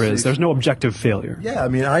failure is. There's no objective failure. Yeah, I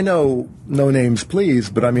mean, I know, no names please,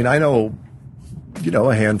 but I mean, I know,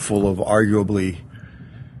 a handful of arguably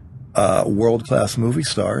world-class movie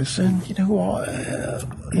stars, and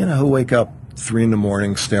who wake up 3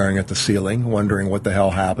 a.m. staring at the ceiling, wondering what the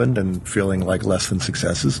hell happened, and feeling like less than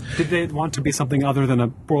successes. Did they want to be something other than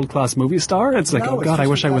a world-class movie star? It's like, oh God, I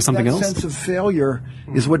wish I was something else. That sense of failure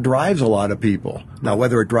is what drives a lot of people. Now,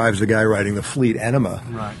 whether it drives the guy writing the Fleet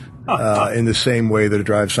Enema, in the same way that it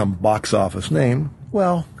drives some box office name,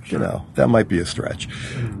 well, that might be a stretch,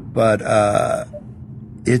 but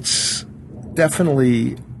it's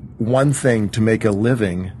definitely one thing to make a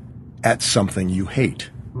living at something you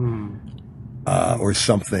hate, or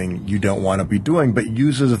something you don't want to be doing, but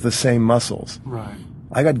uses the same muscles. Right.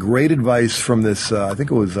 I got great advice from this, I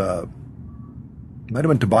think it was, might have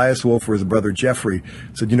been Tobias Wolff or his brother Jeffrey,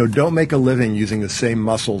 said, don't make a living using the same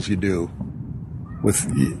muscles you do with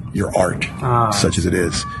your art, such as it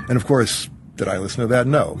is. And of course, did I listen to that?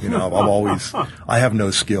 No. I have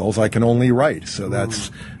no skills. I can only write. So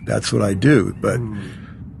that's what I do. But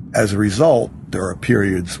as a result, there are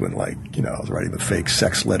periods when, I was writing the fake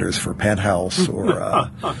sex letters for Penthouse or,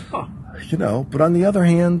 but on the other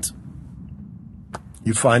hand,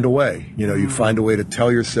 you find a way. You find a way to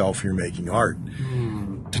tell yourself you're making art,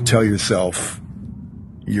 to tell yourself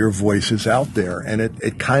your voice is out there, and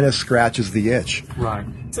it kind of scratches the itch. Right.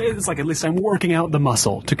 So it's like, at least I'm working out the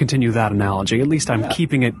muscle, to continue that analogy. At least I'm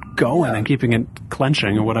keeping it going and keeping it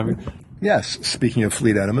clenching or whatever. Yes, speaking of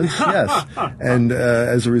Fleet Enemas, yes. And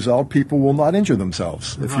as a result, people will not injure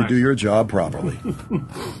themselves if you do your job properly.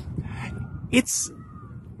 It's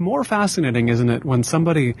more fascinating, isn't it, when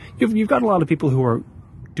somebody... You've got a lot of people who are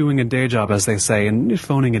doing a day job, as they say, and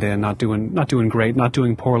phoning it in, not doing great, not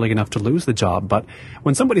doing poorly enough to lose the job. But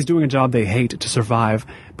when somebody's doing a job they hate to survive,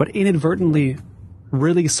 but inadvertently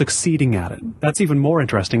really succeeding at it, that's even more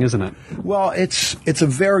interesting, isn't it? Well, it's a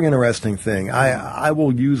very interesting thing. I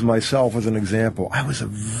will use myself as an example. I was a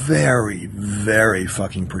very, very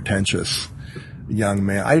fucking pretentious young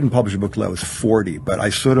man. I didn't publish a book till I was 40, but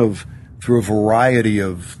I sort of, through a variety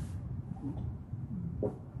of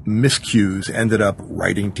miscues, ended up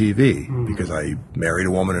writing TV because I married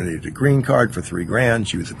a woman who needed a green card for $3,000.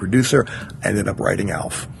 She was a producer. I ended up writing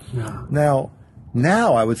Alf. Yeah.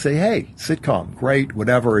 Now I would say, hey, sitcom, great,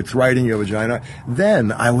 whatever, it's writing your vagina.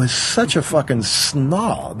 Then I was such a fucking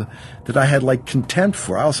snob that I had contempt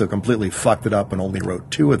for. I also completely fucked it up and only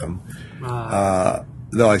wrote 2 of them.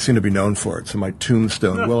 Though I seem to be known for it. So my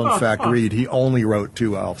tombstone will in fact read, he only wrote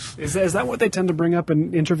 2 Alfs. Is that what they tend to bring up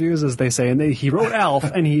in interviews, as they say? And he wrote Alf,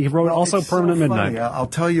 and he wrote also Permanent Midnight. I'll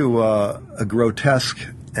tell you a grotesque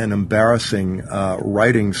and embarrassing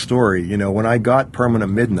writing story. When I got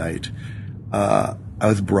Permanent Midnight, I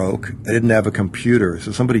was broke. I didn't have a computer,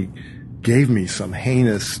 so somebody gave me some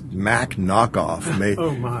heinous Mac knockoff,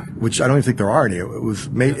 which I don't even think there are any. It was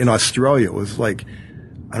made in Australia. It was like,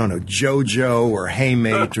 I don't know, JoJo or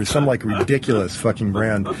Haymate or some ridiculous fucking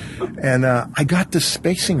brand. And I got the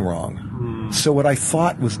spacing wrong. So what I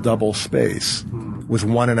thought was double space was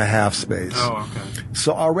 1.5 space. Oh, okay.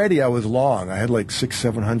 So already I was long. I had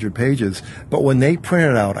 600-700 pages. But when they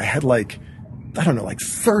printed out, I had I don't know, like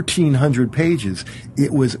 1,300 pages.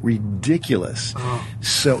 It was ridiculous. Oh.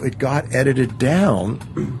 So it got edited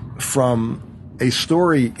down from a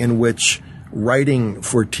story in which writing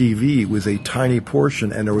for TV was a tiny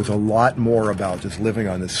portion, and there was a lot more about just living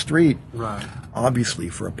on the street. Right. Obviously,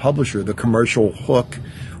 for a publisher, the commercial hook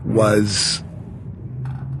was,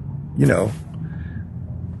 you know,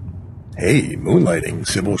 hey, moonlighting,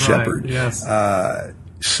 Sybil Shepherd. Yes.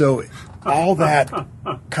 So all that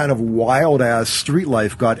kind of wild-ass street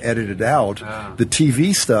life got edited out. The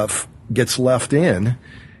TV stuff gets left in,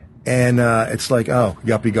 and it's like, oh,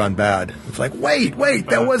 yuppie gone bad. It's like, wait,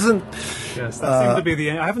 that wasn't... Yes, that seemed to be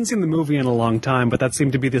the... I haven't seen the movie in a long time, but that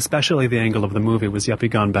seemed to be especially the angle of the movie was yuppie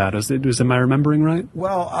gone bad. Am I remembering right?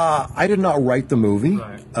 Well, I did not write the movie,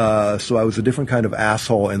 so I was a different kind of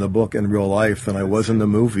asshole in the book in real life than I was in the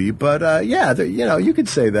movie. But, you could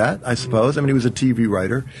say that, I suppose. I mean, he was a TV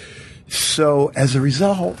writer. So, as a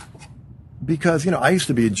result, because, I used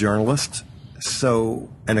to be a journalist,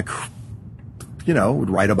 would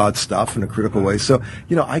write about stuff in a critical way. So,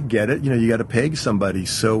 I get it. You got to peg somebody.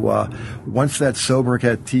 So, once that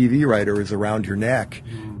sobriquet TV writer is around your neck,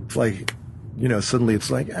 it's like, suddenly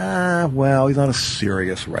it's like, well, he's not a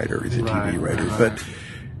serious writer. He's a TV writer. But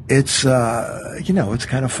it's, it's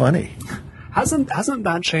kind of funny. Hasn't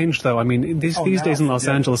that changed though? I mean, these days in Los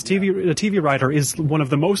Angeles, a TV writer is one of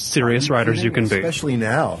the most serious writers you can be. Especially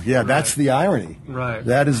now. Yeah, that's the irony. Right.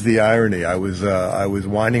 That is the irony. I was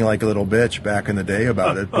whining like a little bitch back in the day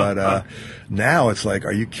about it, but now it's like,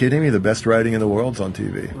 are you kidding me? The best writing in the world's on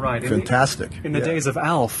TV. Right. Fantastic. In the days of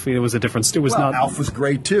Alf, it was a different. It was not. Alf was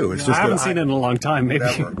great too. It's just I haven't seen it in a long time. Maybe.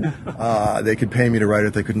 They could pay me to write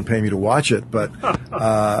it. They couldn't pay me to watch it. But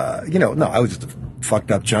no, I was just a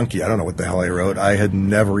fucked up junkie. I don't know what the hell I wrote. I had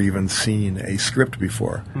never even seen a script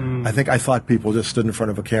before. I thought people just stood in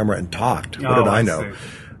front of a camera and talked. What did I know?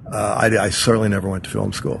 I certainly never went to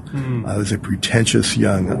film school. I was a pretentious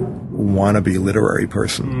young wannabe literary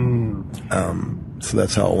person. So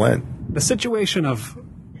that's how it went. The situation of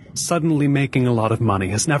suddenly making a lot of money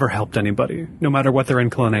has never helped anybody, no matter what their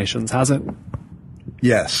inclinations, has it?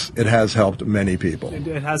 Yes, it has helped many people.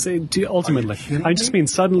 It has ultimately. I just mean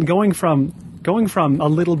suddenly going from a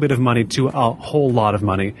little bit of money to a whole lot of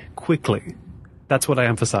money quickly. That's what I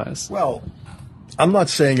emphasize. Well, I'm not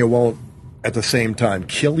saying it won't at the same time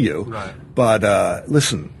kill you, right. But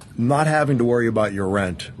listen, not having to worry about your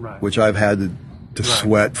rent, which I've had to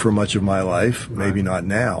sweat for much of my life, maybe not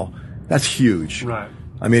now, that's huge. Right.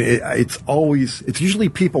 I mean, it's usually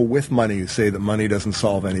people with money who say that money doesn't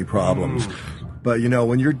solve any problems. But,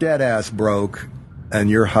 when you're dead ass broke and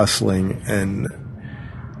you're hustling and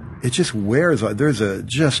it just wears, there's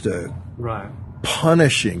just a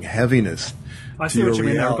punishing heaviness. I see what you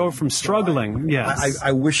mean there. Go from struggling, yes.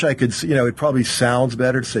 I wish I could, it probably sounds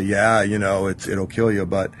better to say, it'll kill you,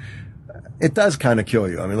 but it does kind of kill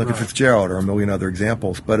you. I mean, look at Fitzgerald or a million other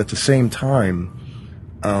examples. But at the same time,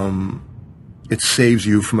 it saves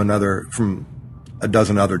you from a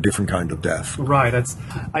dozen other different kind of death. Right.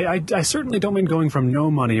 I certainly don't mean going from no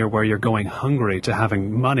money or where you're going hungry to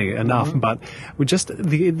having money enough, but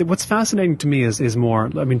what's fascinating to me is more,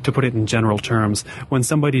 I mean, to put it in general terms, when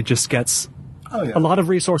somebody just gets a lot of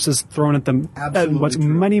resources thrown at them,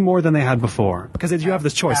 many more than they had before. Because you have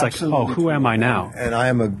this choice, who am I now? And I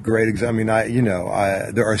am a great example. I mean,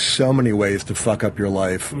 there are so many ways to fuck up your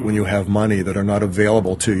life when you have money that are not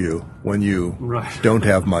available to you when you don't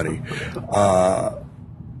have money.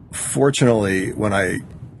 Fortunately, when I,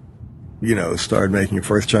 started making the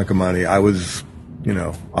first chunk of money, I was,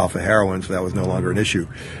 off of heroin, so that was no longer an issue.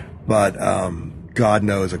 But, God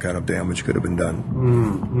knows what kind of damage could have been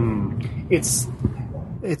done. It's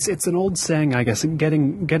an old saying, I guess.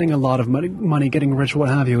 Getting a lot of money, getting rich, what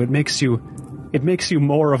have you. It makes you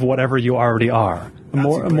more of whatever you already are. A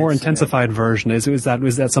more intensified version. Is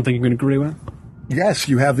that something you can agree with? Yes,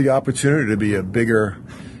 you have the opportunity to be a bigger.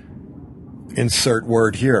 Insert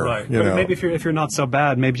word here. Right. Maybe if you're not so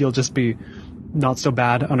bad, maybe you'll just be not so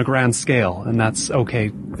bad on a grand scale, and that's okay.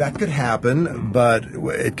 That could happen, but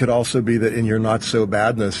it could also be that in your not so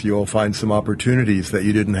badness, you'll find some opportunities that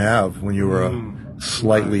you didn't have when you were a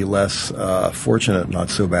slightly less fortunate, not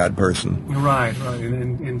so bad person. Right.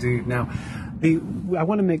 Indeed. Now, I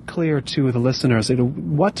want to make clear to the listeners,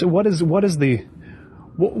 what's the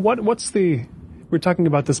we were talking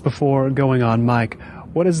about this before going on, Mike.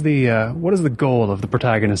 What is the goal of the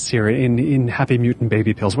protagonists here in Happy Mutant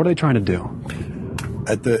Baby Pills? What are they trying to do?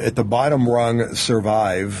 At the bottom rung,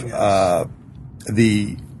 survive.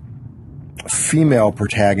 The female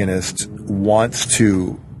protagonist wants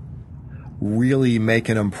to really make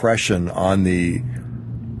an impression on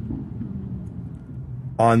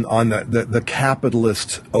on the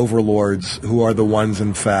capitalist overlords who are the ones,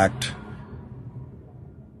 in fact,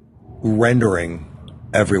 rendering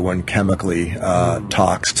everyone chemically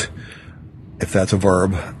toxed, if that's a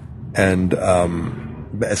verb, and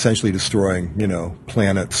essentially destroying,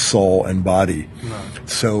 planet, soul, and body. Right.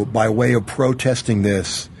 So by way of protesting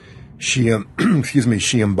this, she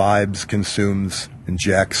imbibes, consumes,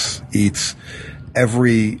 injects, eats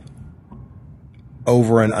every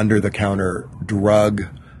over and under the counter drug,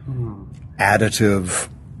 additive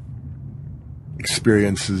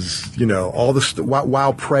experiences, all this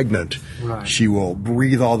while pregnant. Right. She will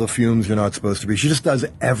breathe all the fumes you're not supposed to be. She just does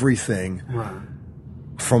everything. Right.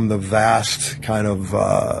 From the vast kind of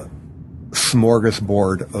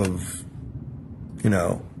smorgasbord of,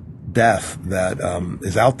 death that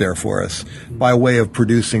is out there for us, by way of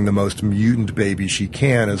producing the most mutant baby she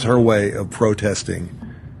can, as her way of protesting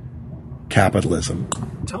capitalism.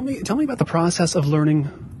 Tell me about the process of learning.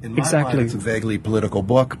 In my mind, it's a vaguely political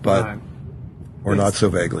book, but right. Or not so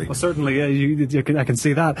vaguely. Well, certainly, I can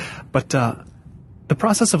see that. But the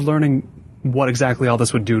process of learning what exactly all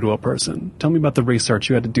this would do to a person. Tell me about the research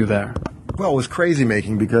you had to do there. Well, it was crazy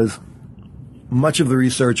making because much of the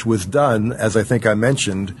research was done, as I think I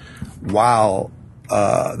mentioned, while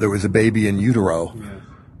there was a baby in utero,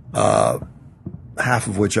 half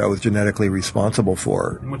of which I was genetically responsible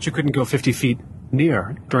for. Which you couldn't go 50 feet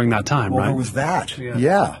near during that time, right? Well, there was that.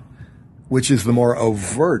 Yeah. Which is the more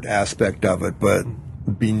overt aspect of it, but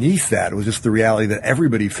beneath that, it was just the reality that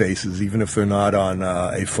everybody faces, even if they're not on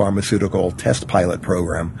a pharmaceutical test pilot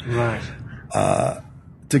program. Right.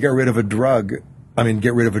 To get rid of a drug,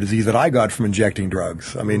 get rid of a disease that I got from injecting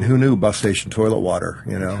drugs. Who knew bus station toilet water,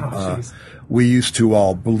 we used to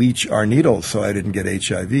all bleach our needles so I didn't get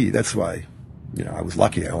HIV. That's why, I was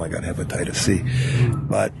lucky. I only got hepatitis C.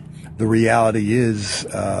 But the reality is,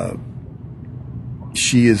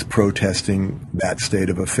 she is protesting that state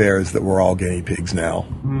of affairs that we're all guinea pigs now.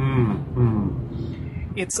 We're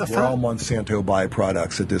all Monsanto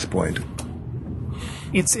byproducts at this point.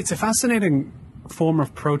 It's a fascinating form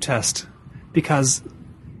of protest because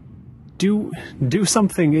do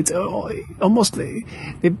something. It's almost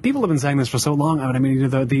people have been saying this for so long.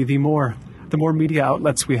 The more media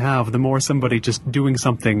outlets we have, the more somebody just doing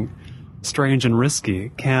something strange and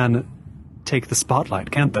risky can take the spotlight,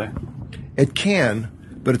 can't they? It can,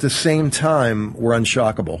 but at the same time, we're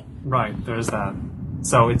unshockable. Right, there's that.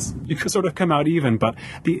 So you could sort of come out even, but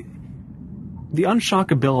the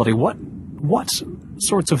unshockability, what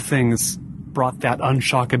sorts of things brought that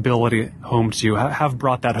unshockability home to you, have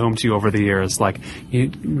brought that home to you over the years? Like,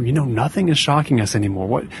 nothing is shocking us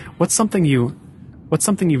anymore. What's something you've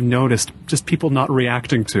noticed just people not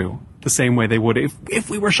reacting to the same way they would if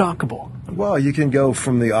we were shockable? Well, you can go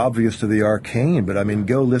from the obvious to the arcane, but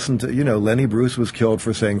go listen to, Lenny Bruce was killed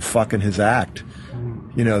for saying fuck in his act.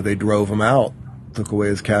 They drove him out, took away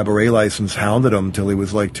his cabaret license, hounded him till he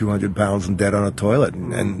was like 200 pounds and dead on a toilet,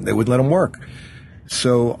 and they wouldn't let him work.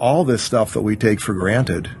 So all this stuff that we take for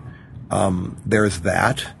granted, there's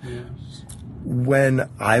that. Yes. When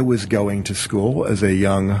I was going to school as a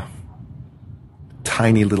young,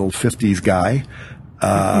 tiny little 50s guy,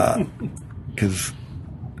 because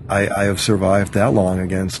I have survived that long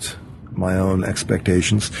against my own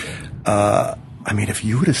expectations. If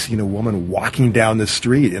you would have seen a woman walking down the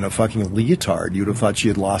street in a fucking leotard, you'd have thought she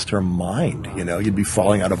had lost her mind. You'd be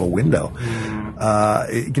falling out of a window.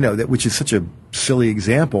 Which is such a silly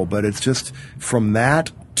example, but it's just from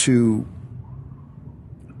that to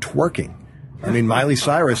twerking. Miley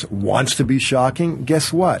Cyrus wants to be shocking.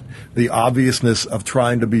 Guess what? The obviousness of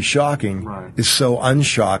trying to be shocking is so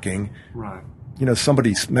unshocking. Right.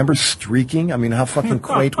 Remember streaking? How fucking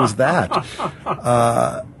quaint was that?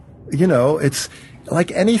 It's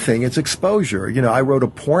like anything, it's exposure. I wrote a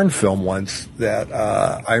porn film once that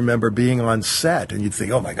I remember being on set, and you'd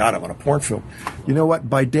think, oh my God, I'm on a porn film. You know what?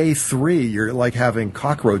 By day 3, you're like having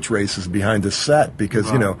cockroach races behind the set because,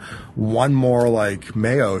 one more like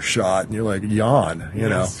Mayo shot, and you're like, yawn,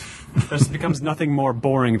 Yes. There becomes nothing more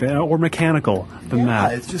boring or mechanical than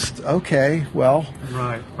that. It's just, okay, well.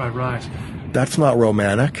 Right. That's not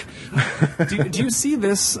romantic. Do you see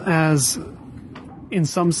this as, in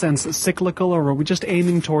some sense, cyclical, or are we just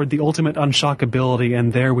aiming toward the ultimate unshockability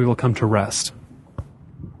and there we will come to rest?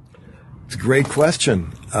 It's a great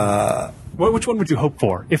question. Which one would you hope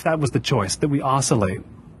for, if that was the choice, that we oscillate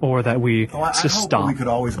or that we just stop? We could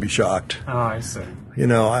always be shocked. Oh, I see.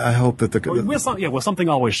 I hope that will something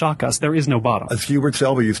always shock us? There is no bottom. As Hubert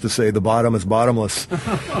Selby used to say, the bottom is bottomless.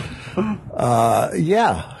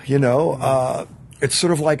 It's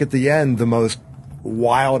sort of like at the end, the most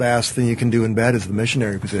wild-ass thing you can do in bed is the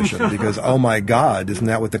missionary position because, oh, my God, isn't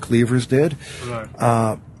that what the Cleavers did?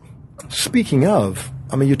 Right. Speaking of,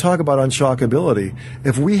 I mean, you talk about unshockability.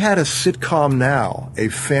 If we had a sitcom now, a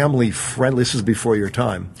family-friendly, this is before your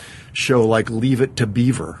time, show like Leave It to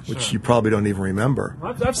Beaver, which you probably don't even remember.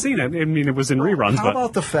 I've seen it. I mean, it was in reruns. How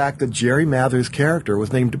about the fact that Jerry Mather's character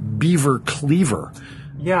was named Beaver Cleaver?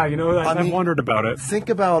 Yeah, I've wondered about it. Think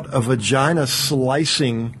about a vagina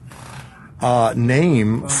slicing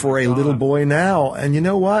name for a little boy now, and you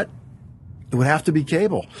know what? It would have to be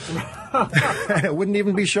cable. It wouldn't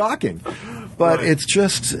even be shocking. But it's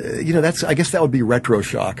just, I guess that would be retro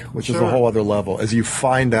shock, which is a whole other level, as you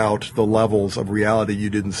find out the levels of reality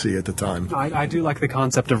you didn't see at the time. I do like the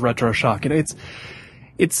concept of retro shock.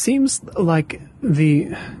 It seems like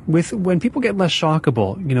when people get less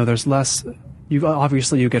shockable, there's less.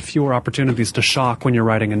 You get fewer opportunities to shock when you're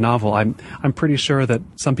writing a novel. I'm pretty sure that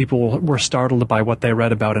some people were startled by what they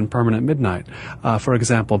read about in Permanent Midnight, for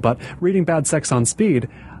example. But reading Bad Sex on Speed,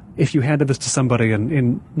 if you handed this to somebody in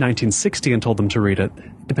 1960 and told them to read it,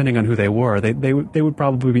 depending on who they were, they would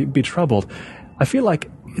probably be troubled. I feel like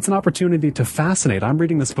it's an opportunity to fascinate. I'm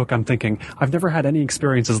reading this book, I'm thinking, I've never had any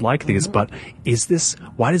experiences like these, but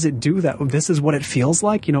why does it do that? This is what it feels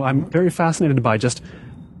like? I'm very fascinated by just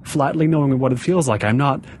flatly knowing what it feels like. I'm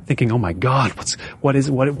not thinking, oh my God,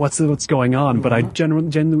 what's going on? But I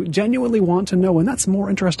genuinely want to know, and that's more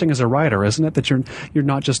interesting as a writer, isn't it? That you're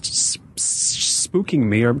not just spooking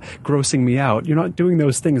me or grossing me out. You're not doing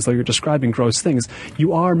those things like you're describing gross things.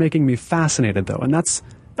 You are making me fascinated, though, and that's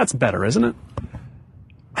better, isn't it?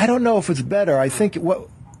 I don't know if it's better. I think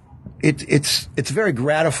it's very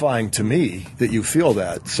gratifying to me that you feel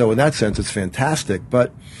that. So in that sense, it's fantastic.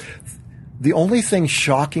 But the only thing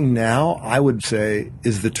shocking now, I would say,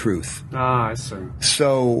 is the truth. I see.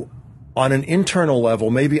 So on an internal level,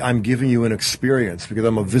 maybe I'm giving you an experience because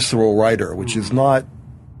I'm a visceral writer, which is not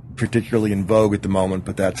particularly in vogue at the moment,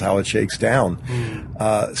 but that's how it shakes down.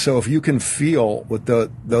 So if you can feel what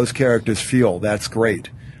those characters feel, that's great.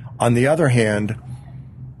 On the other hand,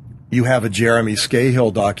 you have a Jeremy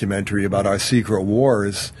Scahill documentary about our secret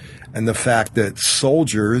wars and the fact that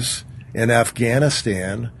soldiers in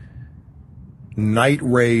Afghanistan night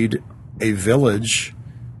raid a village,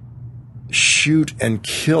 shoot and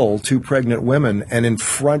kill 2 pregnant women, and in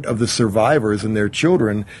front of the survivors and their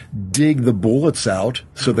children, dig the bullets out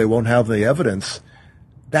so they won't have the evidence.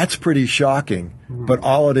 That's pretty shocking. But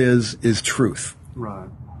all it is truth. Right.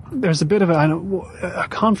 There's a bit of a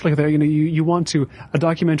conflict there. You want a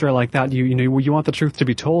documentary like that. You want the truth to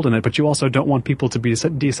be told in it, but you also don't want people to be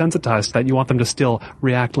desensitized to that. You want them to still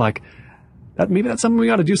react like that. Maybe that's something we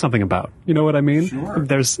got to do something about. You know what I mean? Sure.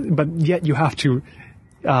 But yet you have to.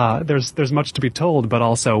 There's much to be told, but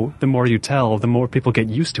also the more you tell, the more people get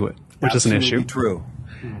used to it, which is an issue. True.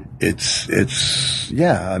 It's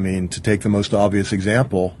yeah. I mean, to take the most obvious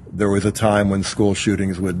example, there was a time when school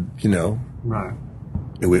shootings would, right.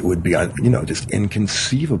 It would be, just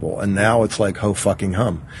inconceivable. And now it's like, ho fucking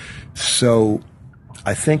hum. So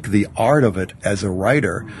I think the art of it as a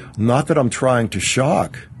writer, not that I'm trying to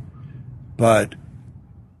shock, but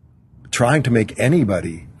trying to make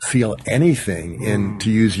anybody feel anything in,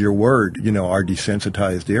 to use your word, our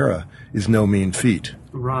desensitized era is no mean feat.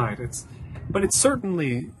 Right. But it's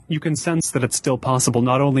certainly, you can sense that it's still possible,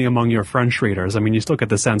 not only among your French readers. I mean, you still get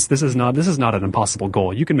the sense this is not an impossible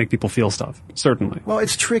goal. You can make people feel stuff, certainly. Well,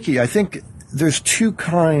 it's tricky. I think there's 2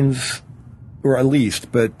 kinds, or at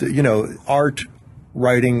least, but, art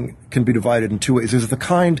writing can be divided in 2 ways. There's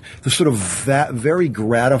the sort of that very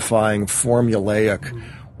gratifying formulaic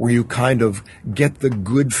where you kind of get the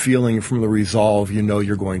good feeling from the resolve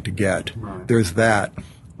you're going to get. Right. There's that.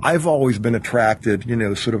 I've always been attracted,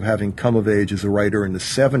 sort of having come of age as a writer in the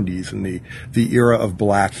 70s and the era of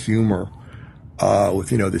black humor, with,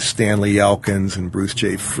 the Stanley Elkins and Bruce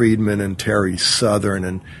J. Friedman and Terry Southern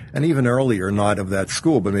and even earlier, not of that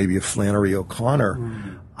school, but maybe a Flannery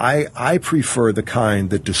O'Connor. I prefer the kind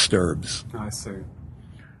that disturbs. I see.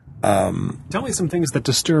 Tell me some things that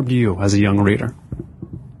disturbed you as a young reader.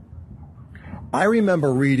 I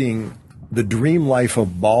remember reading The Dream Life of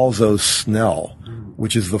Balzo Snell,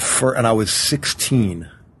 which is the first, and I was 16,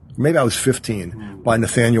 maybe I was 15, by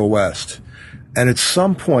Nathaniel West. And at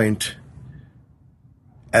some point,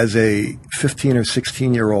 as a 15 or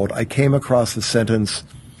 16-year-old, I came across the sentence,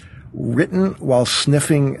 written while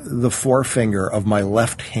sniffing the forefinger of my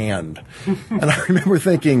left hand. And I remember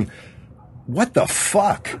thinking, what the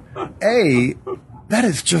fuck? That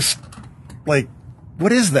is just like,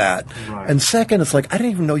 what is that? Right. And second, it's like, I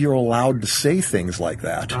didn't even know you're allowed to say things like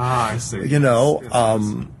that. I see.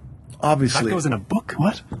 obviously. That goes in a book?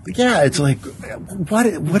 What? Yeah, it's like, what,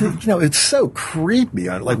 it's so creepy.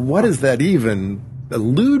 Like, what does that even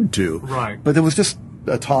allude to? Right. But it was just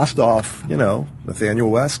tossed off, Nathaniel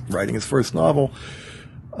West writing his first novel,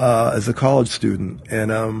 as a college student.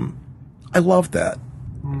 And, I loved that.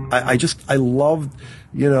 I loved,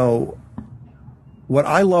 what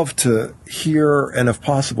I love to hear, and if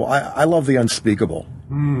possible, I love the unspeakable.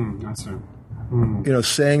 That's it.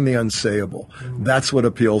 Saying the unsayable. That's what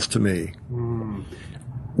appeals to me.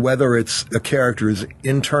 Whether it's a character's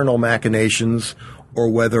internal machinations or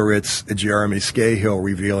whether it's a Jeremy Scahill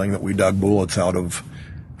revealing that we dug bullets out of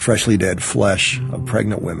freshly dead flesh of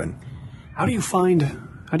pregnant women. How do you find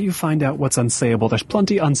out what's unsayable? There's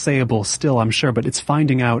plenty unsayable still, I'm sure, but it's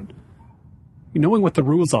finding out, knowing what the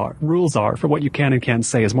rules are for what you can and can't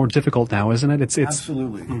say is more difficult now, isn't it? It's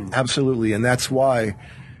Absolutely. Absolutely. And that's why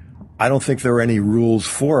I don't think there are any rules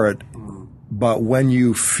for it. But when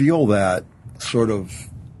you feel that sort of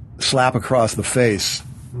slap across the face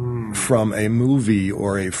from a movie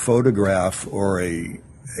or a photograph or a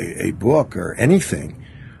book or anything,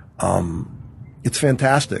 it's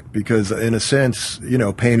fantastic because in a sense,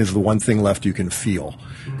 pain is the one thing left you can feel.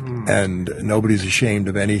 And nobody's ashamed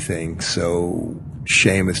of anything. So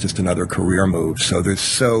shame is just another career move. So there's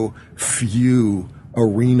so few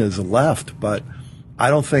arenas left, but I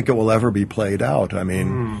don't think it will ever be played out. I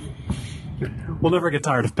mean, we'll never get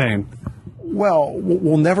tired of pain. Well,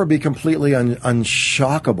 we'll never be completely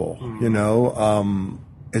unshockable,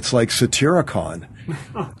 It's like Satyricon.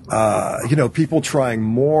 People trying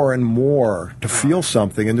more and more to feel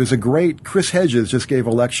something. And there's Chris Hedges just gave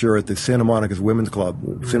a lecture at the Santa Monica Women's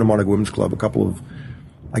Club a couple of,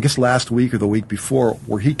 I guess last week or the week before,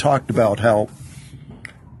 where he talked about how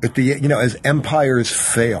as empires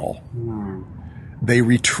fail, they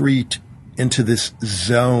retreat into this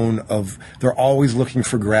zone of, they're always looking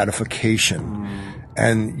for gratification.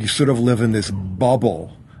 And you sort of live in this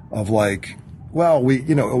bubble of like, well, it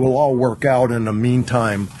will all work out. In the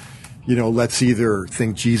meantime, let's either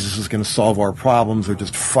think Jesus is going to solve our problems or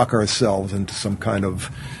just fuck ourselves into some kind of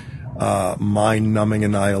mind-numbing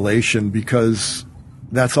annihilation because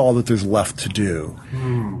that's all that there's left to do.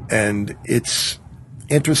 And it's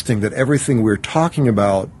interesting that everything we're talking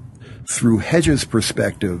about through Hedges'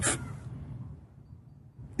 perspective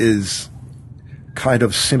is kind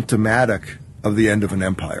of symptomatic of the end of an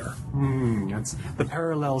empire. The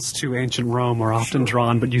parallels to ancient Rome are often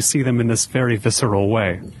drawn, but you see them in this very visceral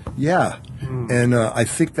way. Yeah, and I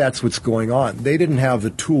think that's what's going on. They didn't have the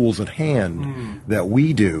tools at hand that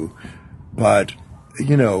we do, but,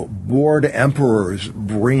 bored emperors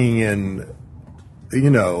bringing in,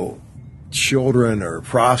 children or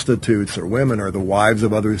prostitutes or women or the wives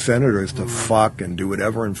of other senators to fuck and do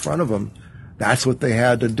whatever in front of them. That's what they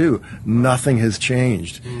had to do. Nothing has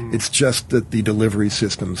changed. It's just that the delivery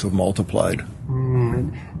systems have multiplied.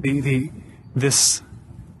 This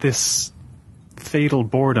fatal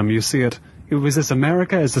boredom, you see it. Was this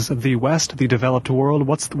America? Is this the West, the developed world?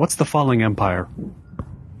 What's the falling empire?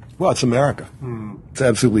 Well, it's America. It's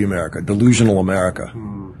absolutely America. Delusional America.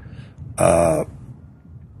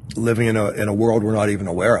 Living in a world we're not even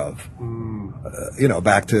aware of.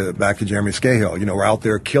 Back to Jeremy Scahill. We're out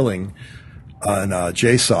there killing on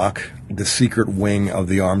JSOC, the secret wing of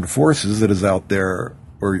the armed forces that is out there,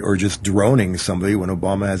 or just droning somebody when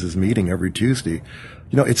Obama has his meeting every Tuesday.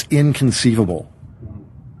 It's inconceivable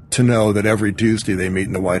to know that every Tuesday they meet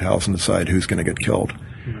in the White House and decide who's going to get killed.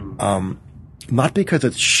 Not because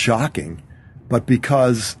it's shocking, but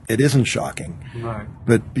because it isn't shocking. Right.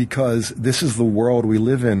 But because this is the world we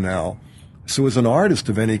live in now. So as an artist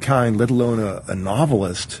of any kind, let alone a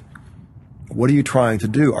novelist, what are you trying to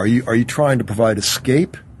do? Are you trying to provide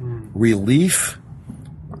escape, relief,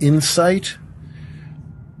 insight,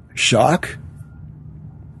 shock?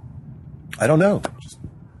 I don't know.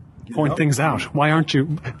 Point things out. Why aren't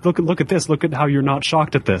you? Look at this. Look at how you're not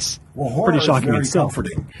shocked at this. Well, horror pretty shocking is very itself.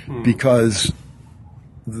 Comforting because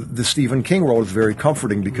the Stephen King world is very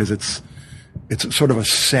comforting because it's sort of a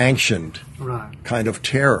sanctioned kind of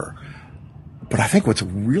terror. But I think what's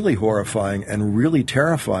really horrifying and really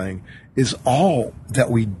terrifying is all that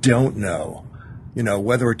we don't know.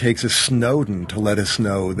 Whether it takes a Snowden to let us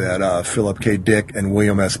know that Philip K. Dick and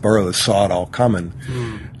William S. Burroughs saw it all coming,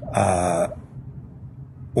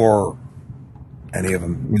 or any of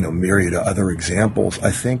them, myriad of other examples.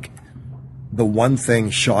 I think the one thing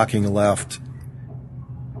shocking left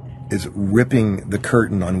is ripping the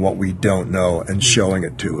curtain on what we don't know and showing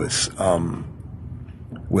it to us,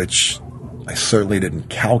 which I certainly didn't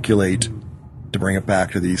calculate to bring it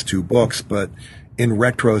back to these two books, but in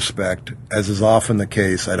retrospect, as is often the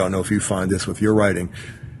case, I don't know if you find this with your writing,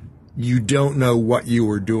 you don't know what you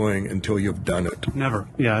were doing until you've done it. Never.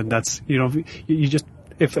 Yeah, that's, you just,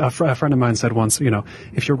 if a friend of mine said once,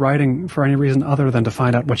 if you're writing for any reason other than to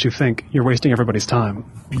find out what you think, you're wasting everybody's time.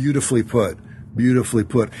 Beautifully put. Beautifully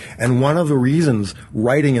put. And one of the reasons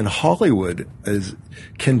writing in Hollywood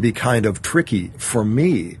can be kind of tricky for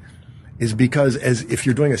me is because if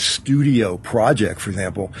you're doing a studio project, for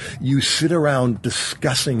example, you sit around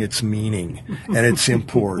discussing its meaning and its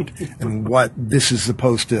import and what this is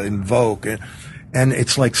supposed to invoke. And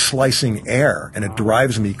it's like slicing air, and it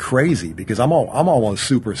drives me crazy because I'm almost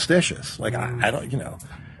superstitious. Like, I don't,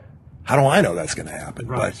 how do I know that's going to happen?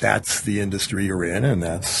 Right. But that's the industry you're in, and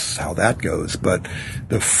that's how that goes. But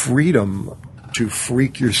the freedom to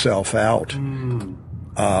freak yourself out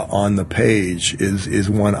on the page is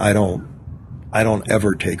one I don't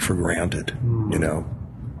ever take for granted,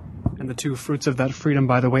 And the two fruits of that freedom,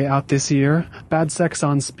 by the way, out this year: Bad Sex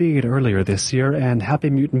on Speed earlier this year, and Happy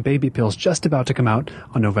Mutant Baby Pills just about to come out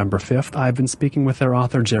on November 5th. I've been speaking with their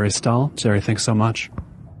author, Jerry Stahl. Jerry, thanks so much.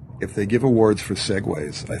 If they give awards for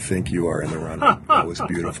segues, I think you are in the running. That was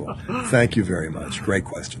beautiful. Thank you very much. Great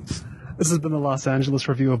questions. This has been the Los Angeles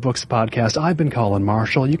Review of Books podcast. I've been Colin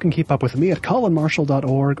Marshal. You can keep up with me at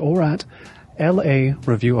colinmarshal.org or at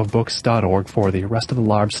lareviewofbooks.org for the rest of the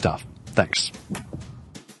LARB stuff. Thanks.